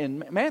parking lot.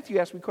 And Matthew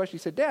asked me a question.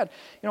 He said, "Dad,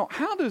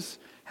 how does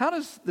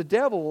the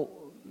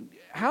devil?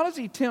 How does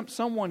he tempt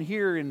someone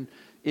here in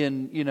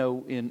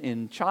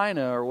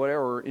China or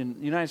whatever, in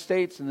the United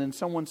States, and then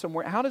someone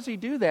somewhere? How does he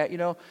do that?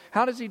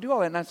 How does he do all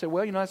that?" And I said,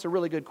 "Well, that's a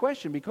really good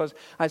question, because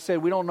I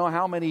said we don't know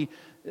how many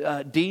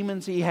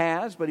demons he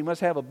has, but he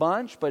must have a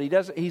bunch. But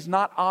he's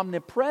not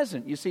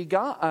omnipresent. You see,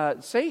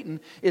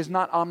 Satan is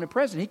not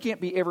omnipresent. He can't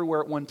be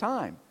everywhere at one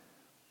time.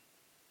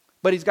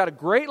 But he's got a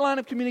great line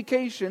of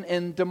communication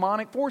and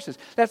demonic forces.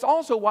 That's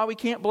also why we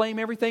can't blame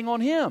everything on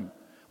him.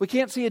 We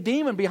can't see a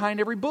demon behind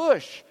every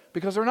bush,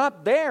 because they're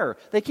not there.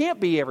 They can't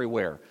be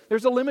everywhere.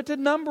 There's a limited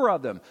number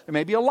of them. There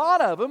may be a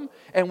lot of them,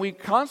 and we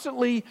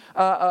constantly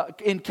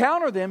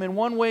encounter them in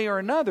one way or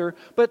another,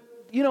 but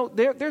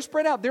they're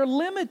spread out. They're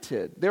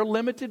limited. They're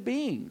limited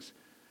beings.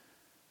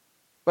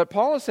 But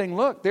Paul is saying,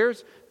 look,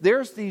 there's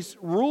these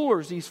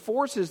rulers, these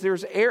forces,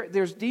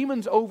 there's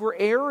demons over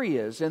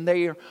areas, and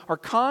they are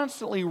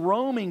constantly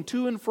roaming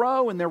to and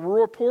fro, and they're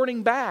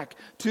reporting back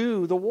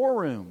to the war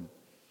room.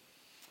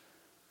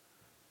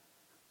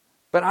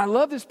 But I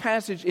love this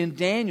passage in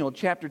Daniel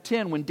chapter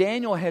 10, when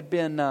Daniel had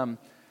been,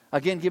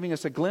 again, giving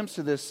us a glimpse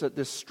of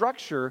this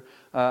structure,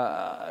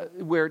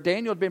 where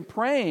Daniel had been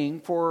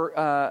praying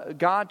for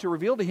God to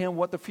reveal to him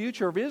what the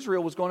future of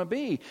Israel was going to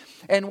be.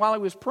 And while he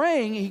was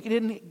praying, he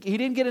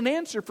didn't get an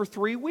answer for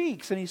 3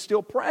 weeks, and he's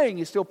still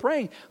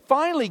praying.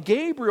 Finally,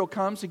 Gabriel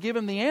comes to give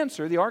him the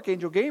answer. The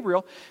archangel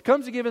Gabriel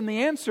comes to give him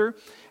the answer,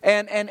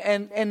 and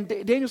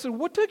Daniel said,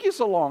 "What took you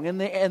so long?"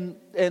 And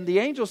the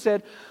angel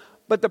said,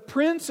 "But the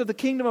prince of the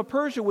kingdom of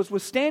Persia was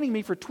withstanding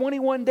me for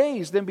 21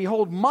 days. Then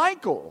behold,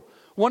 Michael,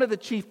 one of the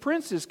chief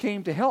princes,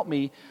 came to help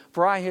me,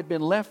 for I had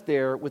been left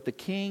there with the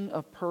king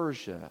of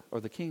Persia," or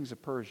the kings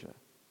of Persia.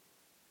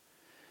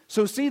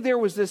 So see, there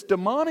was this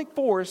demonic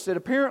force that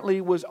apparently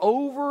was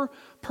over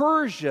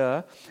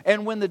Persia,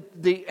 and when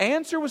the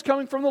answer was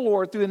coming from the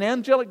Lord through an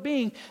angelic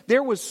being,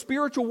 there was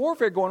spiritual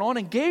warfare going on,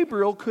 and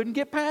Gabriel couldn't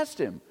get past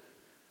him.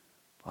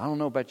 I don't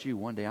know about you,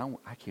 one day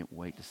I can't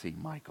wait to see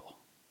Michael.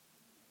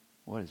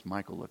 What does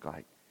Michael look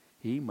like?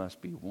 He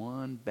must be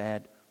one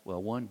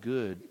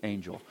good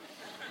angel.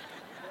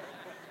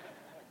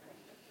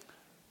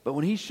 But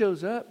when he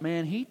shows up,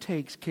 man, he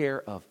takes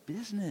care of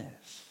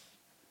business.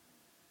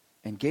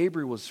 And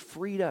Gabriel was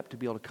freed up to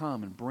be able to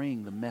come and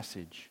bring the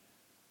message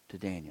to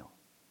Daniel.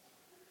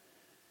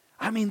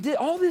 I mean,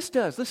 all this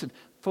does, listen,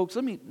 folks,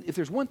 if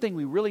there's one thing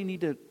we really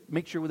need to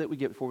make sure that we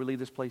get before we leave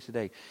this place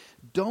today,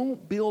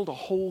 don't build a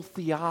whole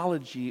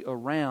theology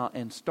around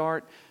and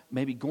start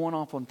maybe going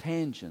off on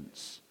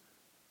tangents,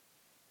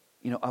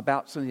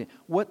 about something.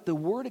 What the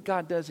Word of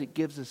God does, it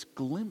gives us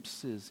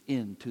glimpses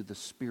into the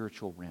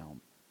spiritual realm.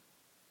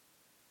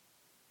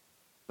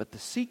 But the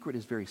secret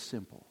is very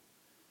simple.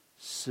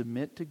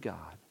 Submit to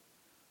God,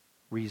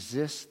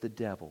 resist the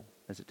devil,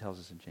 as it tells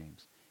us in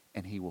James,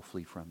 and he will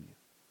flee from you.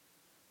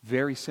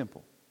 Very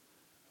simple.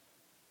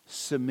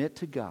 Submit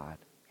to God,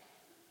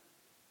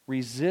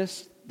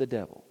 resist the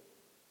devil,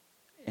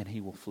 and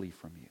he will flee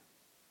from you.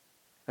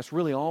 That's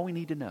really all we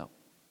need to know.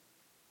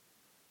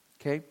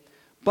 Okay?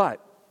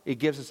 But it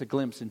gives us a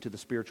glimpse into the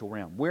spiritual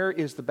realm. Where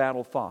is the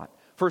battle fought?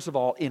 First of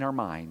all, in our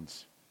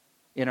minds.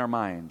 In our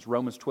minds.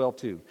 Romans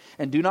 12:2.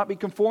 "And do not be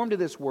conformed to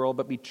this world,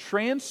 but be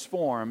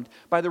transformed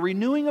by the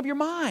renewing of your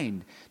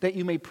mind, that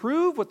you may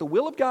prove what the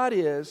will of God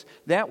is,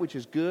 that which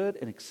is good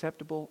and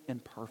acceptable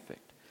and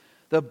perfect."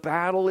 The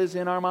battle is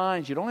in our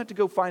minds. You don't have to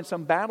go find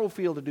some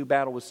battlefield to do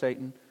battle with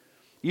Satan.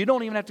 You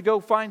don't even have to go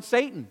find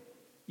Satan.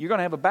 You're going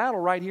to have a battle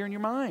right here in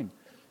your mind,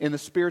 in the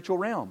spiritual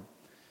realm.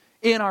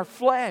 In our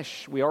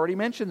flesh, we already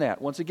mentioned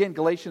that. Once again,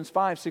 Galatians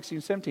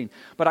 5:16-17.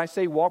 "But I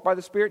say, walk by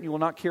the Spirit, and you will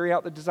not carry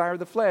out the desire of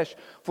the flesh.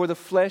 For the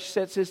flesh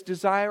sets its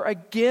desire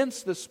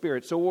against the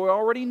Spirit." So we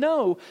already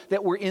know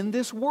that we're in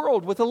this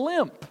world with a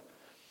limp.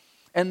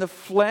 And the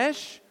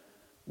flesh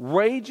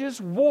wages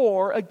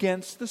war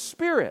against the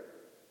Spirit.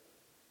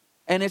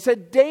 And it's a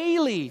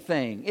daily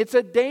thing. It's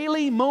a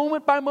daily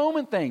moment by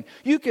moment thing.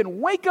 You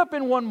can wake up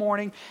in one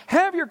morning,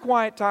 have your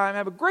quiet time,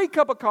 have a great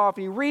cup of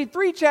coffee, read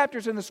 3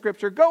 chapters in the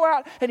scripture, go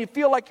out and you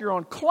feel like you're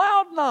on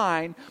cloud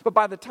 9. But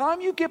by the time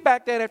you get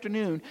back that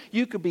afternoon,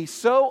 you could be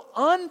so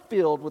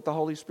unfilled with the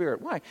Holy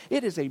Spirit. Why?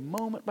 It is a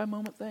moment by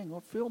moment thing.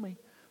 Lord, fill me.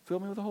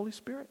 Fill me with the Holy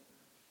Spirit.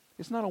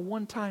 It's not a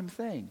one-time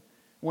thing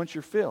once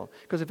you're filled.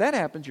 Because if that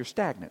happens, you're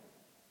stagnant.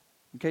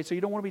 Okay, so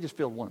you don't want to be just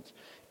filled once.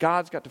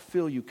 God's got to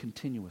fill you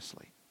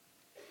continuously.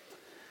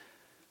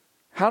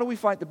 How do we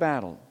fight the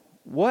battle?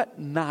 What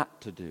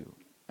not to do?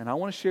 And I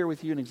want to share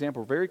with you an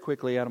example very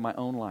quickly out of my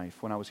own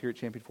life when I was here at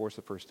Champion Force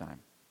the first time.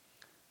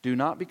 Do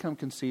not become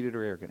conceited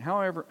or arrogant.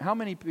 However, how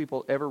many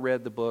people ever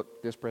read the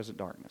book, This Present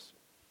Darkness?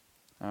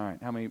 All right,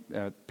 how many,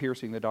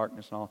 Piercing the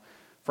Darkness and all?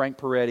 Frank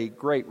Peretti,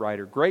 great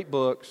writer, great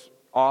books,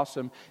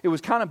 awesome. It was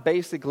kind of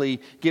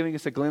basically giving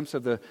us a glimpse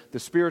of the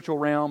spiritual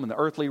realm and the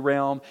earthly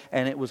realm,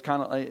 and it was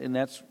kind of, and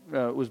that's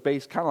was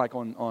based kind of like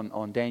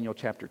on Daniel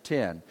chapter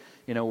 10,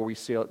 you know, where we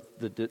see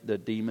the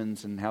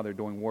demons and how they're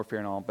doing warfare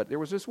and all. But there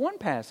was this one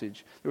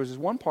passage, there was this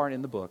one part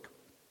in the book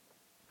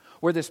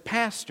where this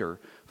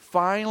pastor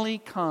finally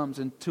comes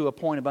into a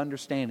point of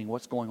understanding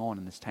what's going on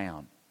in this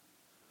town,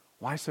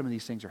 why some of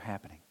these things are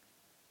happening.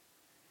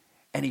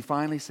 And he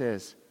finally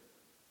says,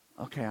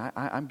 okay,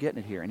 I'm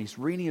getting it here. And he's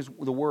reading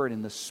the Word,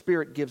 and the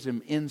Spirit gives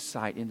him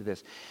insight into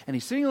this. And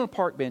he's sitting on a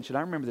park bench, and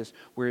I remember this,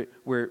 where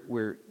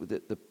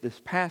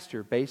this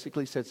pastor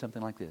basically said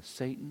something like this: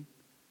 Satan,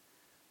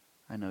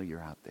 I know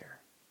you're out there,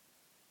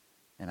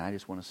 and I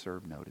just want to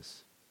serve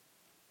notice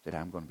that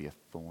I'm going to be a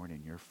thorn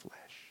in your flesh.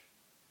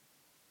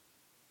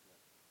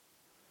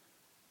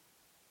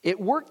 It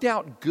worked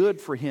out good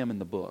for him in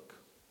the book.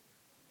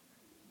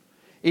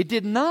 It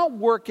did not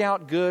work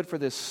out good for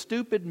this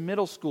stupid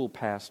middle school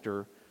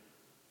pastor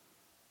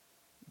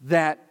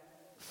that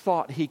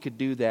thought he could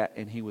do that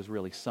and he was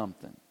really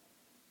something.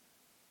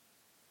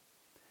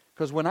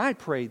 Because when I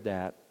prayed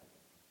that,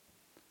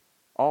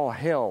 all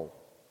hell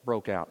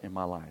broke out in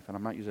my life. And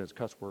I'm not using it as a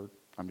cuss word.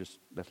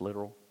 That's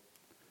literal.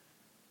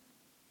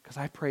 Because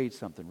I prayed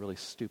something really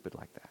stupid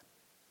like that.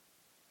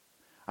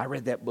 I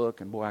read that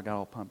book and boy, I got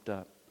all pumped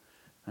up.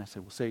 And I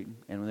said, well, Satan,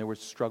 and when there were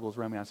struggles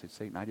around me, I said,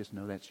 Satan, I just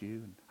know that's you.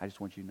 And I just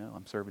want you to know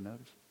I'm serving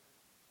notice.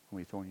 I'm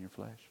going to be thorn in your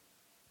flesh.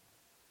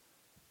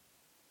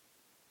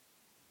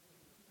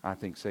 I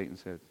think Satan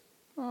said,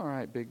 all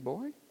right, big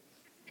boy,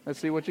 let's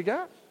see what you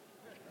got.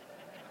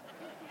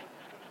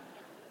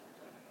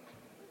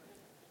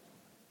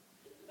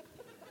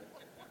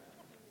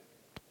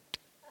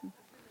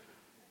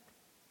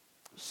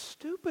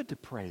 Stupid to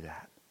pray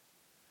that.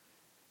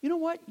 You know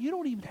what? You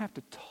don't even have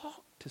to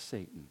talk to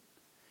Satan.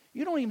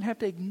 You don't even have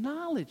to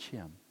acknowledge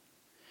him.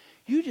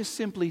 You just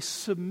simply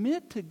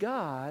submit to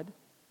God,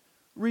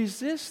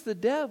 resist the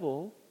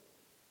devil,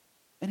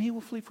 and he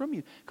will flee from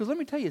you. Because let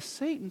me tell you,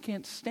 Satan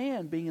can't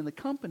stand being in the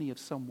company of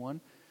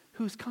someone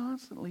who's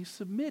constantly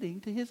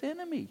submitting to his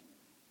enemy.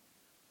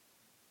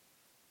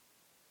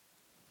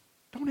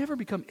 Don't ever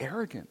become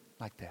arrogant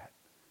like that.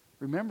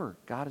 Remember,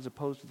 God is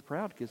opposed to the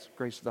proud, gives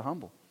grace to the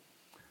humble.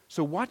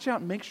 So watch out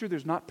and make sure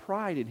there's not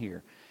pride in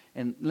here.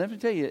 And let me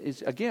tell you,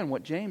 is again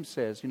what James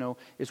says,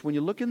 is when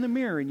you look in the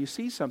mirror and you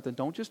see something,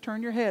 don't just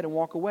turn your head and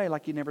walk away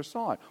like you never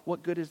saw it.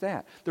 What good is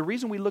that? The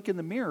reason we look in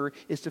the mirror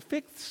is to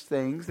fix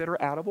things that are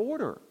out of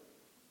order.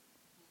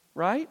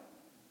 Right?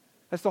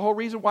 That's the whole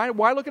reason.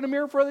 Why look in the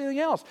mirror for anything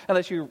else?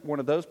 Unless you're one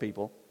of those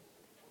people.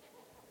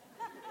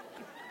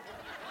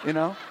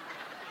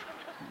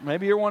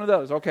 Maybe you're one of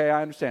those. Okay,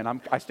 I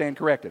understand. I stand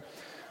corrected.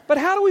 But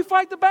how do we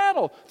fight the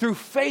battle? Through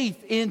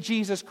faith in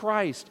Jesus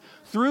Christ.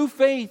 Through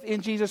faith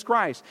in Jesus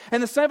Christ.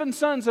 And the 7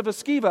 sons of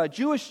Sceva,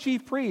 Jewish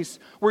chief priests,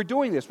 were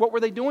doing this. What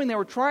were they doing? They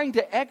were trying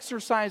to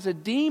exorcise a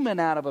demon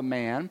out of a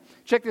man.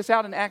 Check this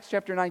out in Acts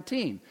chapter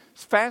 19.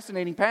 It's a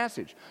fascinating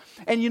passage.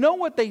 And you know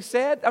what they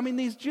said? I mean,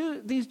 these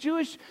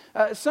Jewish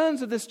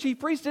sons of this chief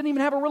priest didn't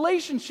even have a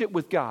relationship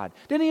with God.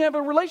 Didn't even have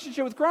a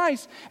relationship with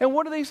Christ. And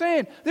what are they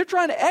saying? They're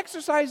trying to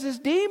exorcise this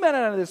demon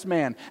out of this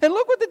man. And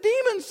look what the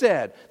demon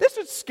said. This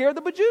would scare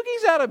the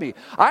bajookies out of me.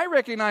 I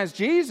recognize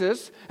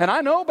Jesus, and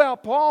I know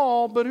about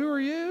Paul, but who are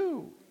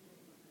you?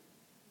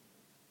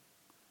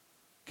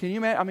 Can you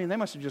imagine? I mean, they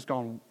must have just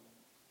gone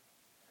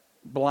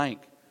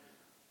blank.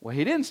 Well,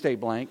 he didn't stay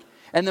blank.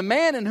 And the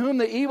man in whom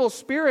the evil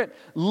spirit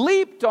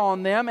leaped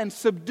on them and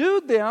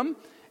subdued them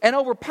and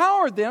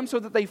overpowered them so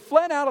that they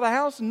fled out of the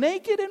house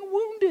naked and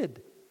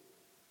wounded.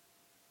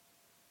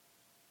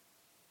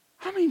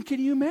 I mean,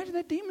 can you imagine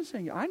that demon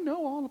saying, I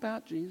know all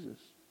about Jesus.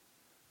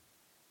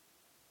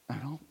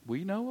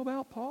 We know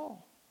about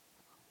Paul.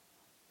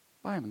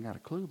 I haven't got a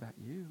clue about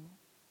you.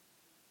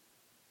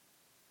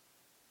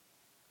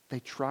 They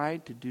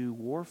tried to do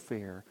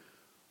warfare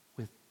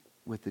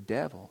with the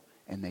devil,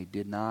 and they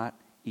did not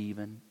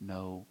even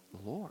know the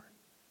Lord.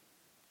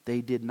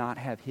 They did not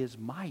have his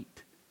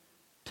might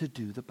to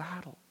do the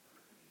battle.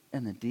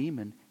 And the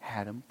demon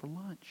had him for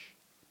lunch.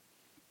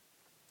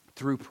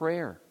 Through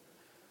prayer,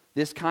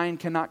 This kind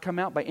cannot come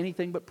out by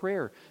anything but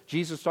prayer.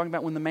 Jesus was talking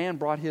about when the man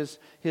brought his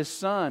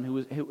son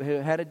who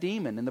had a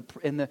demon,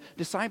 and the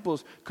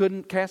disciples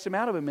couldn't cast him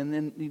out of him. And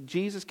then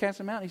Jesus cast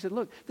him out. And he said,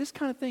 look, this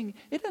kind of thing,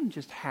 it doesn't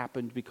just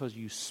happen because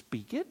you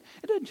speak it.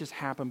 It doesn't just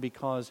happen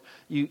because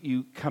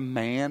you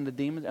command the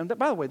demons. And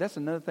by the way, that's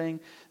another thing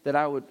that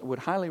I would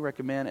highly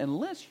recommend.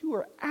 Unless you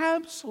are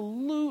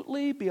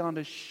absolutely beyond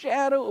a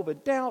shadow of a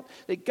doubt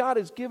that God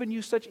has given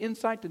you such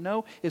insight to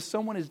know if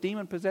someone is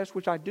demon-possessed,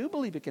 which I do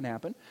believe it can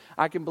happen.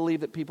 I can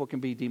believe that people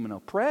can be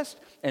demon-oppressed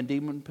and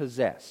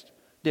demon-possessed.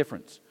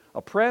 Difference.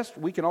 Oppressed,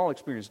 we can all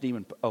experience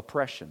demon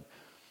oppression.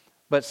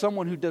 But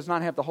someone who does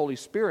not have the Holy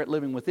Spirit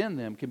living within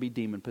them can be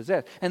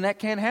demon-possessed. And that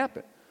can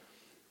happen.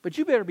 But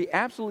you better be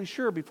absolutely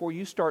sure before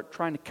you start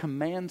trying to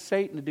command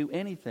Satan to do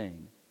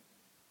anything,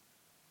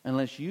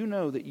 unless you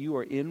know that you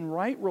are in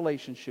right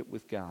relationship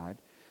with God,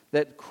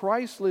 that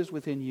Christ lives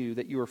within you,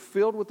 that you are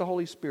filled with the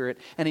Holy Spirit,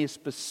 and He has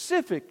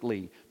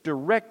specifically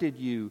directed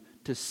you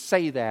to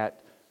say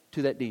that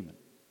to that demon.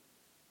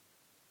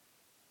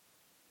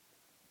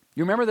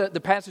 You remember the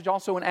passage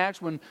also in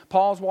Acts when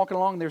Paul's walking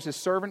along, there's this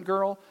servant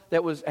girl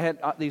that had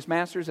these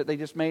masters that they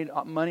just made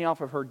money off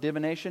of her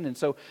divination. And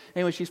so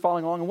anyway, she's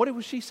following along. And what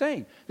was she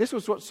saying? This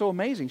was what's so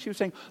amazing. She was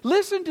saying,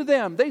 listen to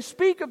them. They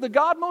speak of the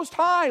God Most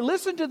High.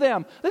 Listen to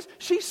them.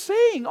 She's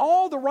saying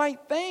all the right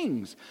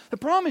things. The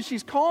problem is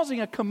she's causing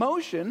a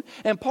commotion,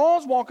 and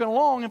Paul's walking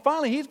along, and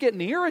finally he's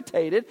getting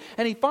irritated,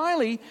 and he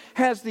finally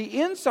has the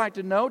insight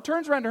to know,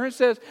 turns around to her and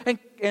says,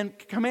 and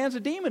commands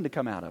a demon to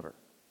come out of her.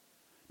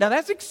 Now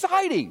that's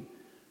exciting.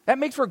 That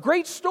makes for a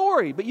great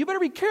story, but you better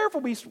be careful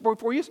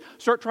before you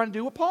start trying to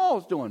do what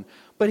Paul's doing.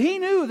 But he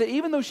knew that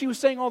even though she was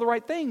saying all the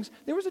right things,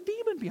 there was a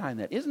demon behind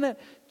that. Isn't that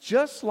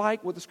just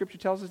like what the Scripture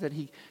tells us, that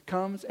he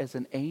comes as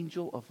an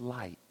angel of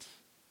light?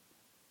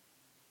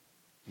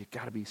 You've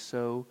got to be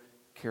so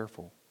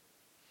careful.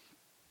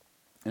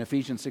 In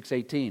Ephesians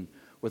 6:18,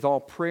 with all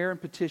prayer and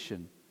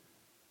petition,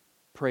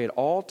 pray at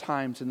all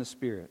times in the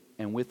Spirit,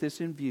 and with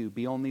this in view,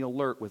 be on the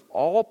alert with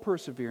all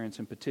perseverance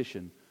and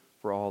petition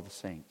for all the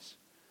saints.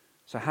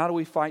 So how do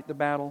we fight the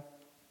battle?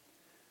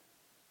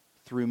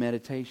 Through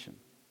meditation.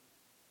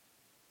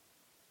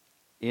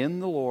 In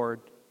the Lord,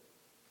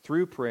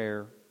 through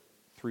prayer,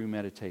 through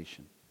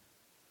meditation.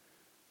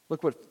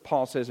 Look what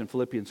Paul says in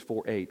Philippians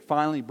 4:8.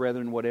 Finally,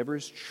 brethren, whatever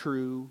is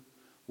true,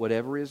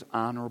 whatever is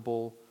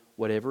honorable,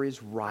 whatever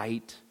is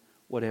right,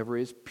 whatever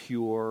is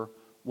pure,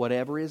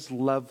 whatever is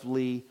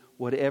lovely,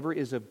 whatever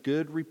is of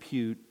good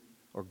repute,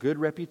 or good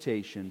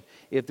reputation,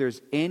 if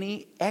there's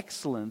any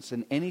excellence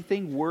and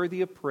anything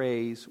worthy of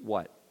praise,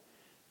 what?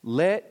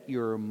 Let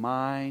your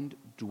mind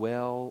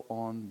dwell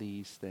on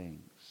these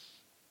things.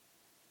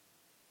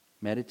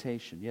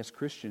 Meditation. Yes,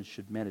 Christians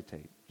should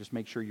meditate. Just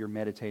make sure you're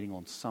meditating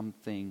on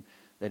something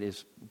that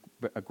is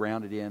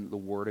grounded in the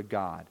Word of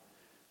God,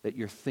 that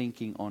you're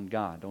thinking on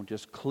God. Don't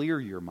just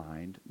clear your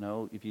mind.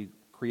 No, if you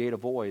create a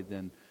void,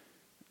 then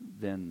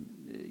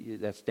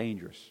that's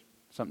dangerous.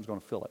 Something's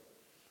going to fill it.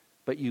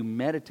 But you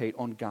meditate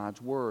on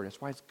God's Word.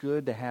 That's why it's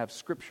good to have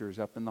Scriptures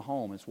up in the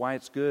home. It's why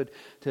it's good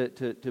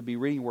to be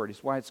reading Word.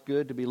 It's why it's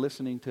good to be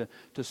listening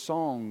to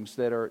songs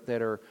that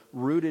are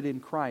rooted in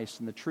Christ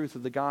and the truth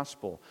of the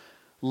gospel.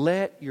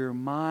 Let your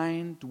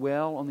mind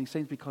dwell on these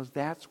things, because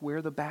that's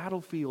where the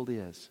battlefield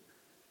is.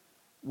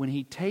 When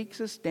He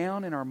takes us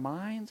down in our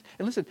minds,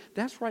 and listen,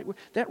 that's right.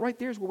 That right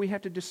there is where we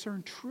have to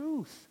discern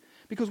truth.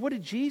 Because what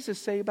did Jesus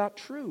say about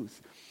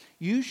truth?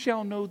 You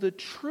shall know the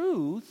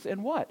truth,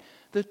 and what?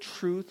 The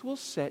truth will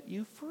set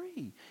you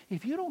free.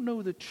 If you don't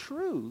know the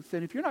truth,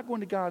 and if you're not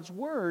going to God's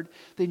Word,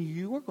 then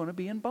you are going to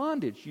be in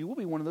bondage. You will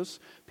be one of those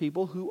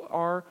people who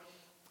are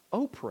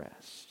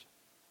oppressed,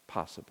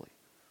 possibly.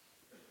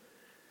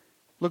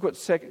 Look what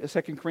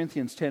 2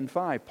 Corinthians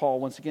 10:5, Paul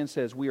once again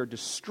says, we are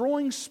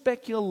destroying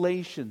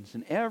speculations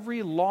and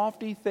every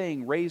lofty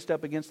thing raised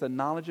up against the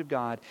knowledge of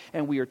God,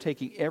 and we are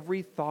taking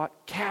every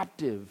thought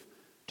captive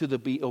to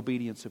the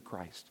obedience of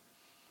Christ.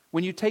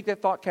 When you take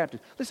that thought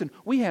captive, listen,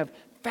 we have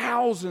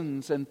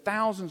thousands and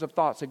thousands of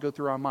thoughts that go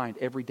through our mind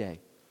every day.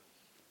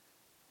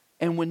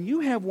 And when you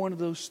have one of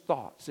those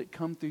thoughts that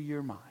come through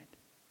your mind,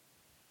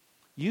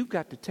 you've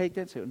got to take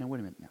that and say, now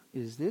wait a minute now,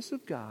 is this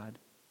of God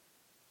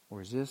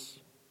or is this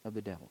of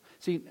the devil?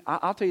 See,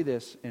 I'll tell you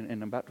this, and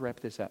I'm about to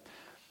wrap this up.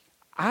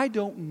 I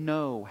don't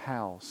know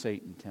how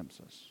Satan tempts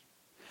us.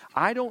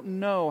 I don't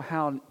know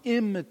how an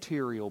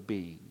immaterial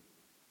being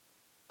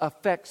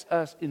affects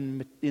us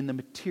in the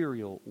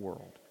material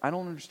world. I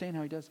don't understand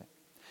how he does that.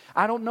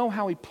 I don't know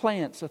how he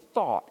plants a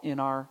thought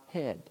in our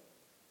head.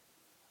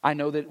 I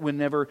know that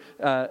whenever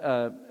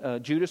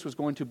Judas was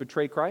going to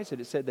betray Christ,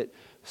 it said that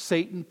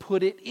Satan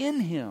put it in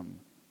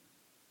him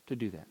to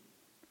do that.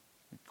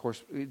 Of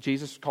course,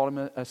 Jesus called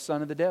him a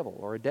son of the devil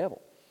or a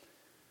devil.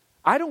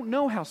 I don't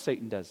know how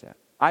Satan does that.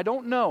 I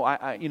don't know.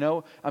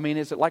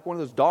 Is it like one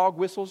of those dog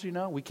whistles,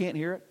 We can't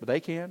hear it, but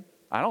they can.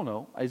 I don't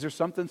know. Is there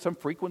some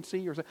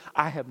frequency or something?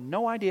 I have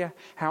no idea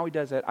how he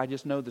does that. I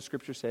just know the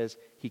Scripture says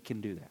he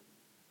can do that.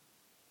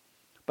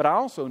 But I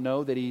also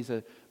know that he's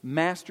a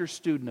master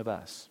student of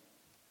us.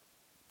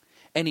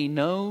 And he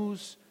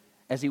knows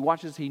As He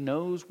watches, He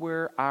knows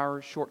where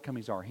our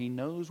shortcomings are. He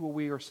knows where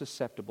we are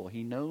susceptible.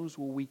 He knows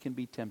where we can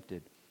be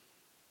tempted.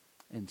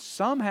 And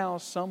somehow,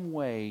 some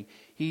way,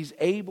 He's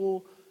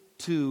able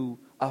to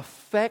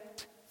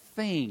affect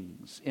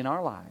things in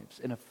our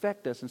lives and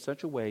affect us in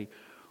such a way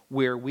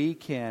where we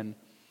can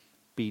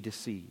be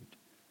deceived.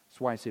 That's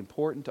why it's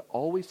important to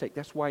always take,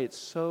 that's why it's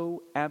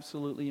so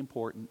absolutely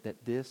important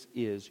that this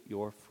is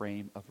your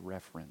frame of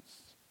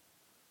reference.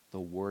 The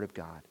Word of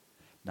God,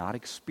 not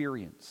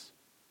experience.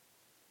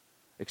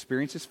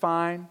 Experience is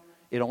fine.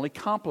 It only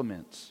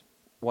complements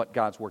what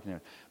God's working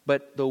on.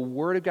 But the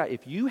Word of God,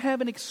 if you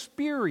have an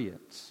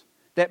experience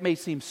that may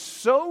seem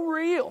so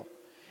real,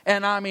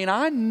 and I mean,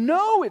 I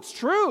know it's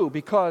true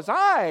because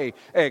I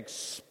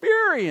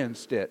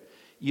experienced it,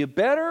 you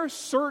better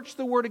search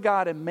the Word of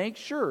God and make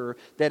sure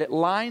that it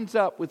lines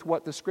up with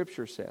what the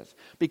Scripture says.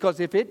 Because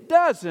if it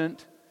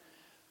doesn't,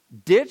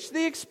 ditch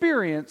the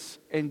experience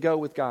and go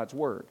with God's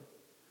Word.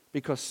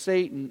 Because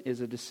Satan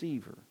is a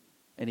deceiver,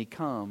 and he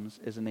comes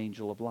as an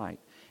angel of light.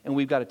 And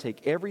we've got to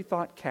take every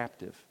thought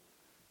captive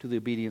to the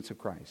obedience of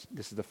Christ.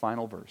 This is the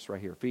final verse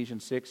right here,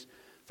 Ephesians 6,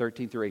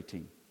 13 through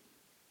 18.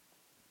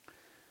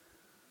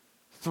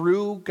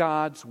 Through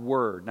God's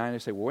Word. Now they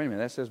say, well, wait a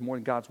minute, that says more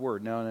than God's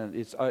Word. No,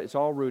 it's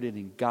all rooted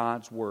in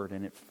God's Word.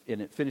 And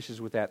it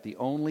finishes with that, the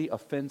only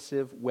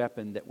offensive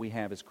weapon that we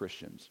have as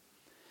Christians.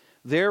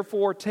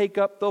 Therefore, take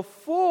up the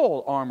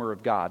full armor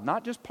of God.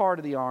 Not just part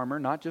of the armor,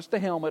 not just the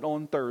helmet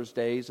on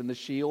Thursdays and the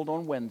shield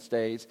on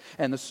Wednesdays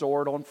and the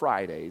sword on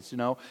Fridays.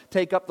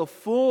 Take up the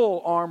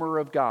full armor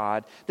of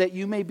God that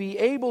you may be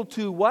able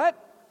to what?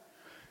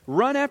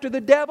 Run after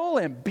the devil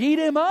and beat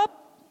him up?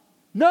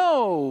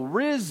 No,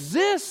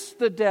 resist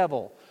the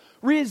devil.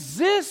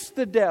 Resist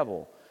the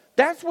devil.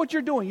 That's what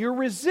you're doing. You're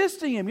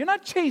resisting him. You're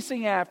not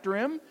chasing after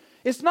him.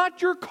 It's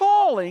not your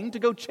calling to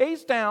go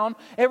chase down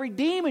every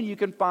demon you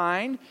can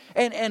find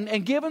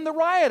and give him the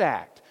riot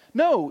act.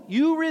 No,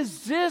 you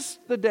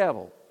resist the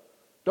devil.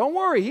 Don't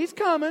worry, he's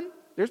coming.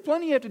 There's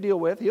plenty you have to deal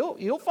with.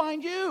 He'll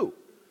find you.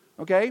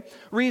 Okay?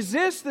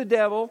 Resist the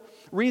devil,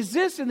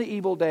 resist in the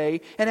evil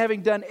day, and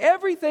having done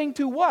everything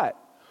to what?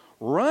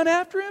 Run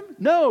after him?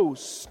 No,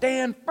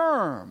 stand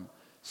firm.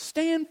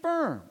 Stand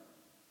firm.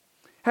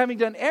 Having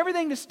done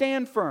everything to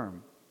stand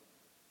firm.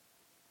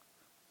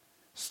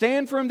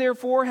 Stand firm,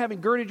 therefore, having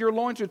girded your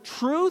loins with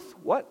truth.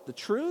 What? The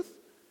truth?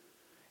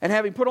 And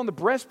having put on the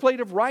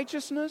breastplate of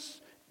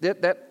righteousness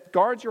that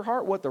guards your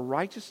heart. What? The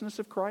righteousness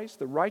of Christ.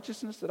 The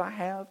righteousness that I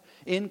have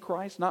in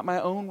Christ, not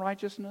my own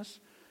righteousness.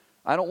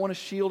 I don't want a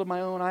shield of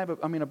my own.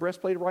 a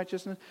breastplate of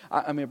righteousness.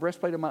 A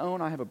breastplate of my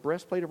own. I have a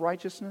breastplate of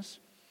righteousness.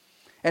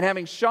 And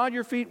having shod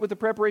your feet with the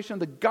preparation of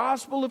the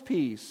gospel of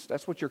peace.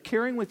 That's what you're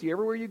carrying with you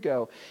everywhere you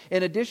go.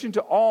 In addition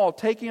to all,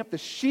 taking up the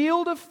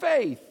shield of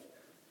faith.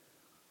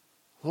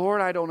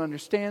 Lord, I don't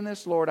understand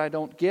this. Lord, I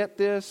don't get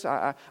this.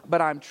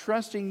 But I'm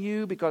trusting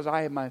you because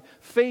I have my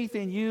faith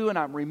in you. And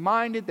I'm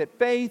reminded that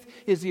faith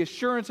is the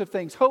assurance of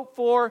things hoped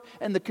for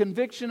and the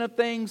conviction of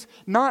things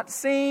not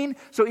seen.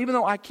 So even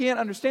though I can't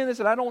understand this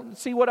and I don't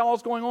see what all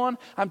is going on,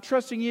 I'm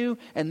trusting you.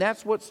 And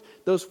that's what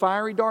those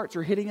fiery darts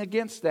are hitting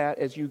against that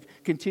as you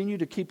continue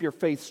to keep your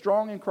faith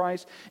strong in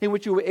Christ, in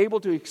which you will be able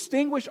to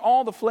extinguish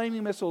all the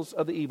flaming missiles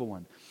of the evil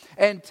one.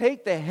 And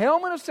take the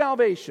helmet of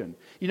salvation.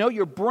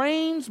 Your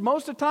brains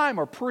most of the time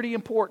are pretty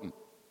important.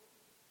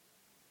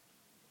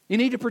 You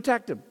need to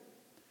protect them.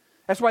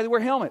 That's why they wear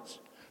helmets.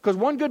 Because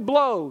one good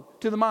blow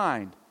to the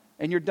mind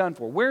and you're done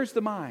for. Where's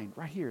the mind?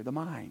 Right here, the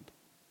mind.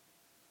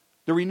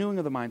 The renewing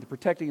of the mind, the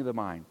protecting of the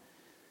mind.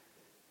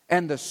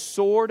 And the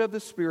sword of the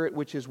Spirit,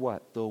 which is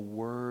what? The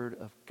Word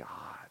of God.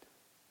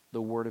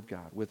 The Word of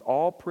God. With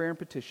all prayer and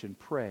petition,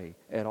 pray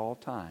at all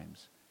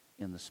times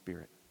in the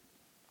Spirit.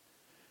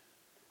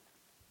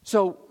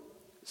 So,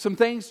 some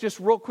things just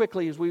real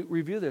quickly as we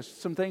review this,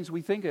 some things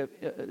we think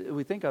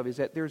of is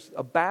that there's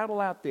a battle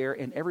out there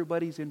and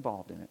everybody's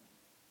involved in it.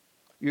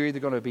 You're either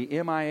going to be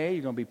MIA,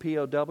 you're going to be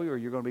POW, or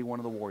you're going to be one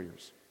of the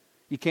warriors.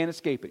 You can't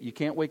escape it. You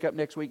can't wake up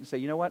next week and say,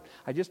 you know what,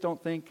 I just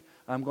don't think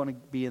I'm going to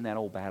be in that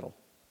old battle.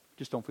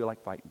 Just don't feel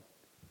like fighting.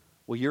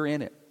 Well, you're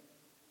in it.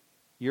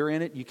 You're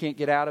in it. You can't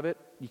get out of it.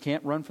 You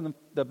can't run from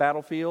the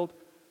battlefield.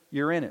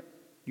 You're in it.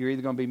 You're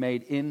either going to be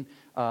made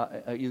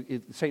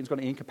Satan's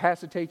going to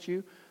incapacitate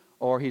you,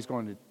 or he's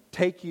going to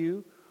take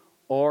you,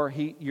 or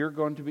you're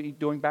going to be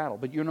doing battle.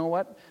 But you know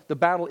what? The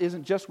battle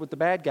isn't just with the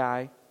bad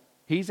guy.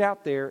 He's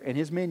out there and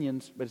his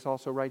minions, but it's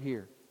also right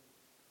here.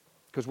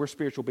 Because we're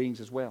spiritual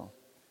beings as well.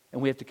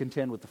 And we have to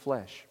contend with the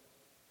flesh.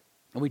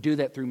 And we do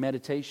that through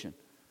meditation.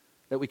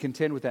 That we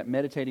contend with that,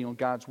 meditating on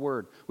God's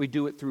Word. We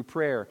do it through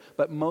prayer.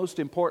 But most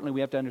importantly,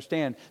 we have to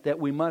understand that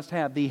we must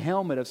have the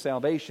helmet of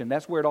salvation.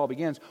 That's where it all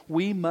begins.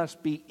 We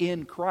must be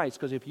in Christ.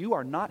 Because if you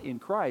are not in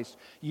Christ,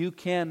 you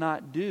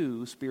cannot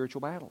do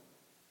spiritual battle.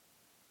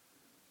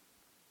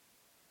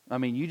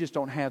 You just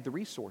don't have the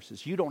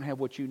resources. You don't have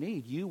what you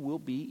need. You will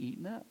be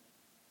eaten up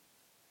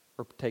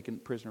or taken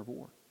prisoner of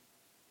war.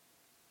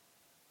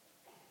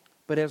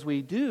 But as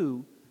we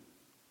do,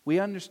 we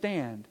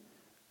understand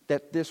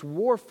that this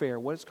warfare,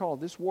 what it's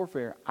called, this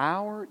warfare,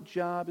 our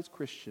job as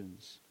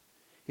Christians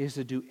is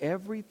to do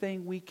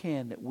everything we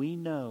can that we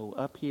know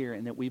up here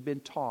and that we've been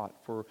taught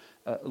for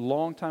a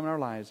long time in our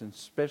lives, and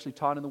especially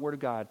taught in the Word of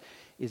God,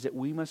 is that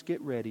we must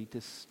get ready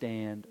to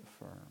stand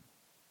firm.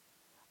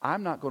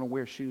 I'm not going to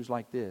wear shoes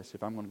like this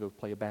if I'm going to go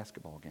play a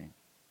basketball game,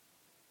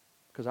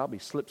 because I'll be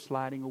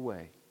slip-sliding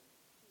away.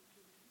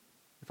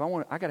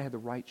 I got to have the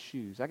right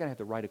shoes. I got to have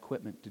the right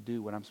equipment to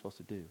do what I'm supposed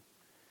to do.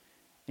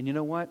 And you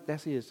know what?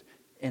 That is.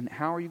 And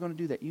how are you going to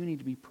do that? You need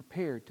to be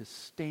prepared to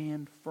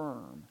stand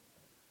firm.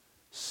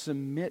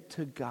 Submit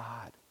to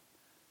God.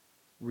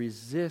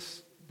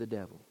 Resist the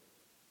devil.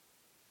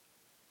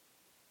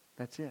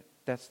 That's it.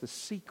 That's the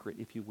secret,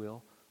 if you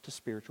will, to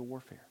spiritual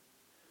warfare.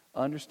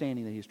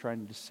 Understanding that he's trying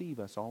to deceive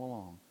us all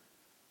along.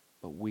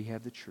 But we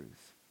have the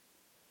truth.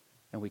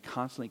 And we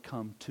constantly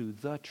come to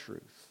the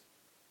truth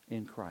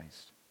in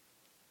Christ.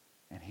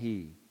 And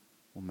he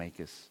will make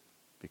us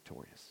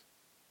victorious.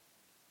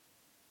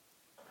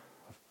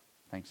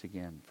 Thanks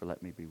again for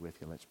letting me be with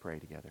you. Let's pray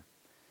together.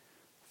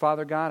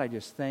 Father God, I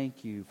just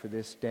thank you for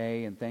this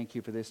day and thank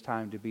you for this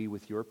time to be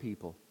with your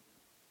people.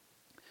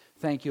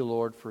 Thank you,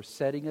 Lord, for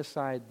setting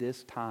aside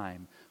this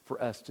time for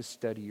us to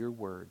study your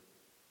word.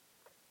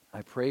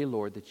 I pray,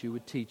 Lord, that you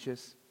would teach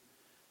us.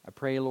 I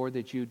pray, Lord,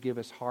 that you would give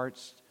us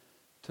hearts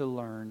to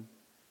learn.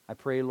 I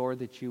pray, Lord,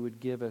 that you would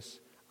give us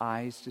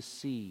eyes to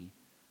see.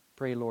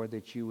 Pray, Lord,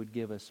 that you would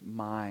give us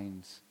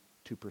minds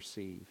to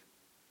perceive.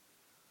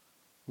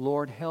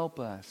 Lord, help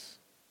us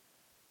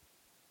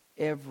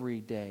every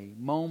day,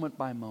 moment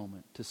by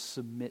moment, to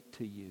submit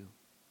to you.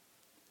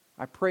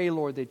 I pray,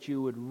 Lord, that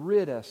you would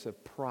rid us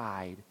of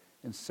pride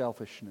and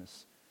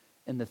selfishness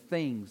and the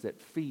things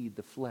that feed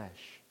the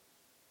flesh.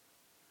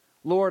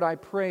 Lord, I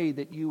pray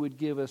that you would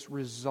give us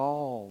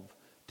resolve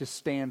to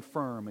stand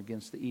firm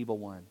against the evil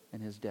one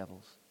and his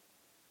devils.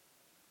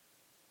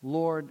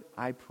 Lord,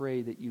 I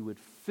pray that you would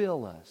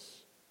fill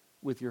us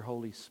with your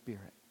Holy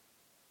Spirit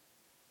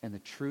and the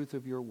truth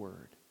of your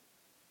word,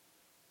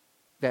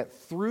 that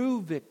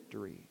through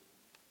victory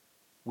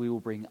we will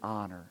bring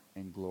honor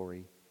and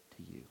glory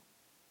to you.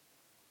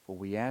 For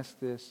we ask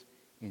this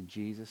in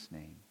Jesus'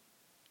 name.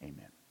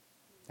 Amen.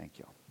 Thank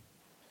you all.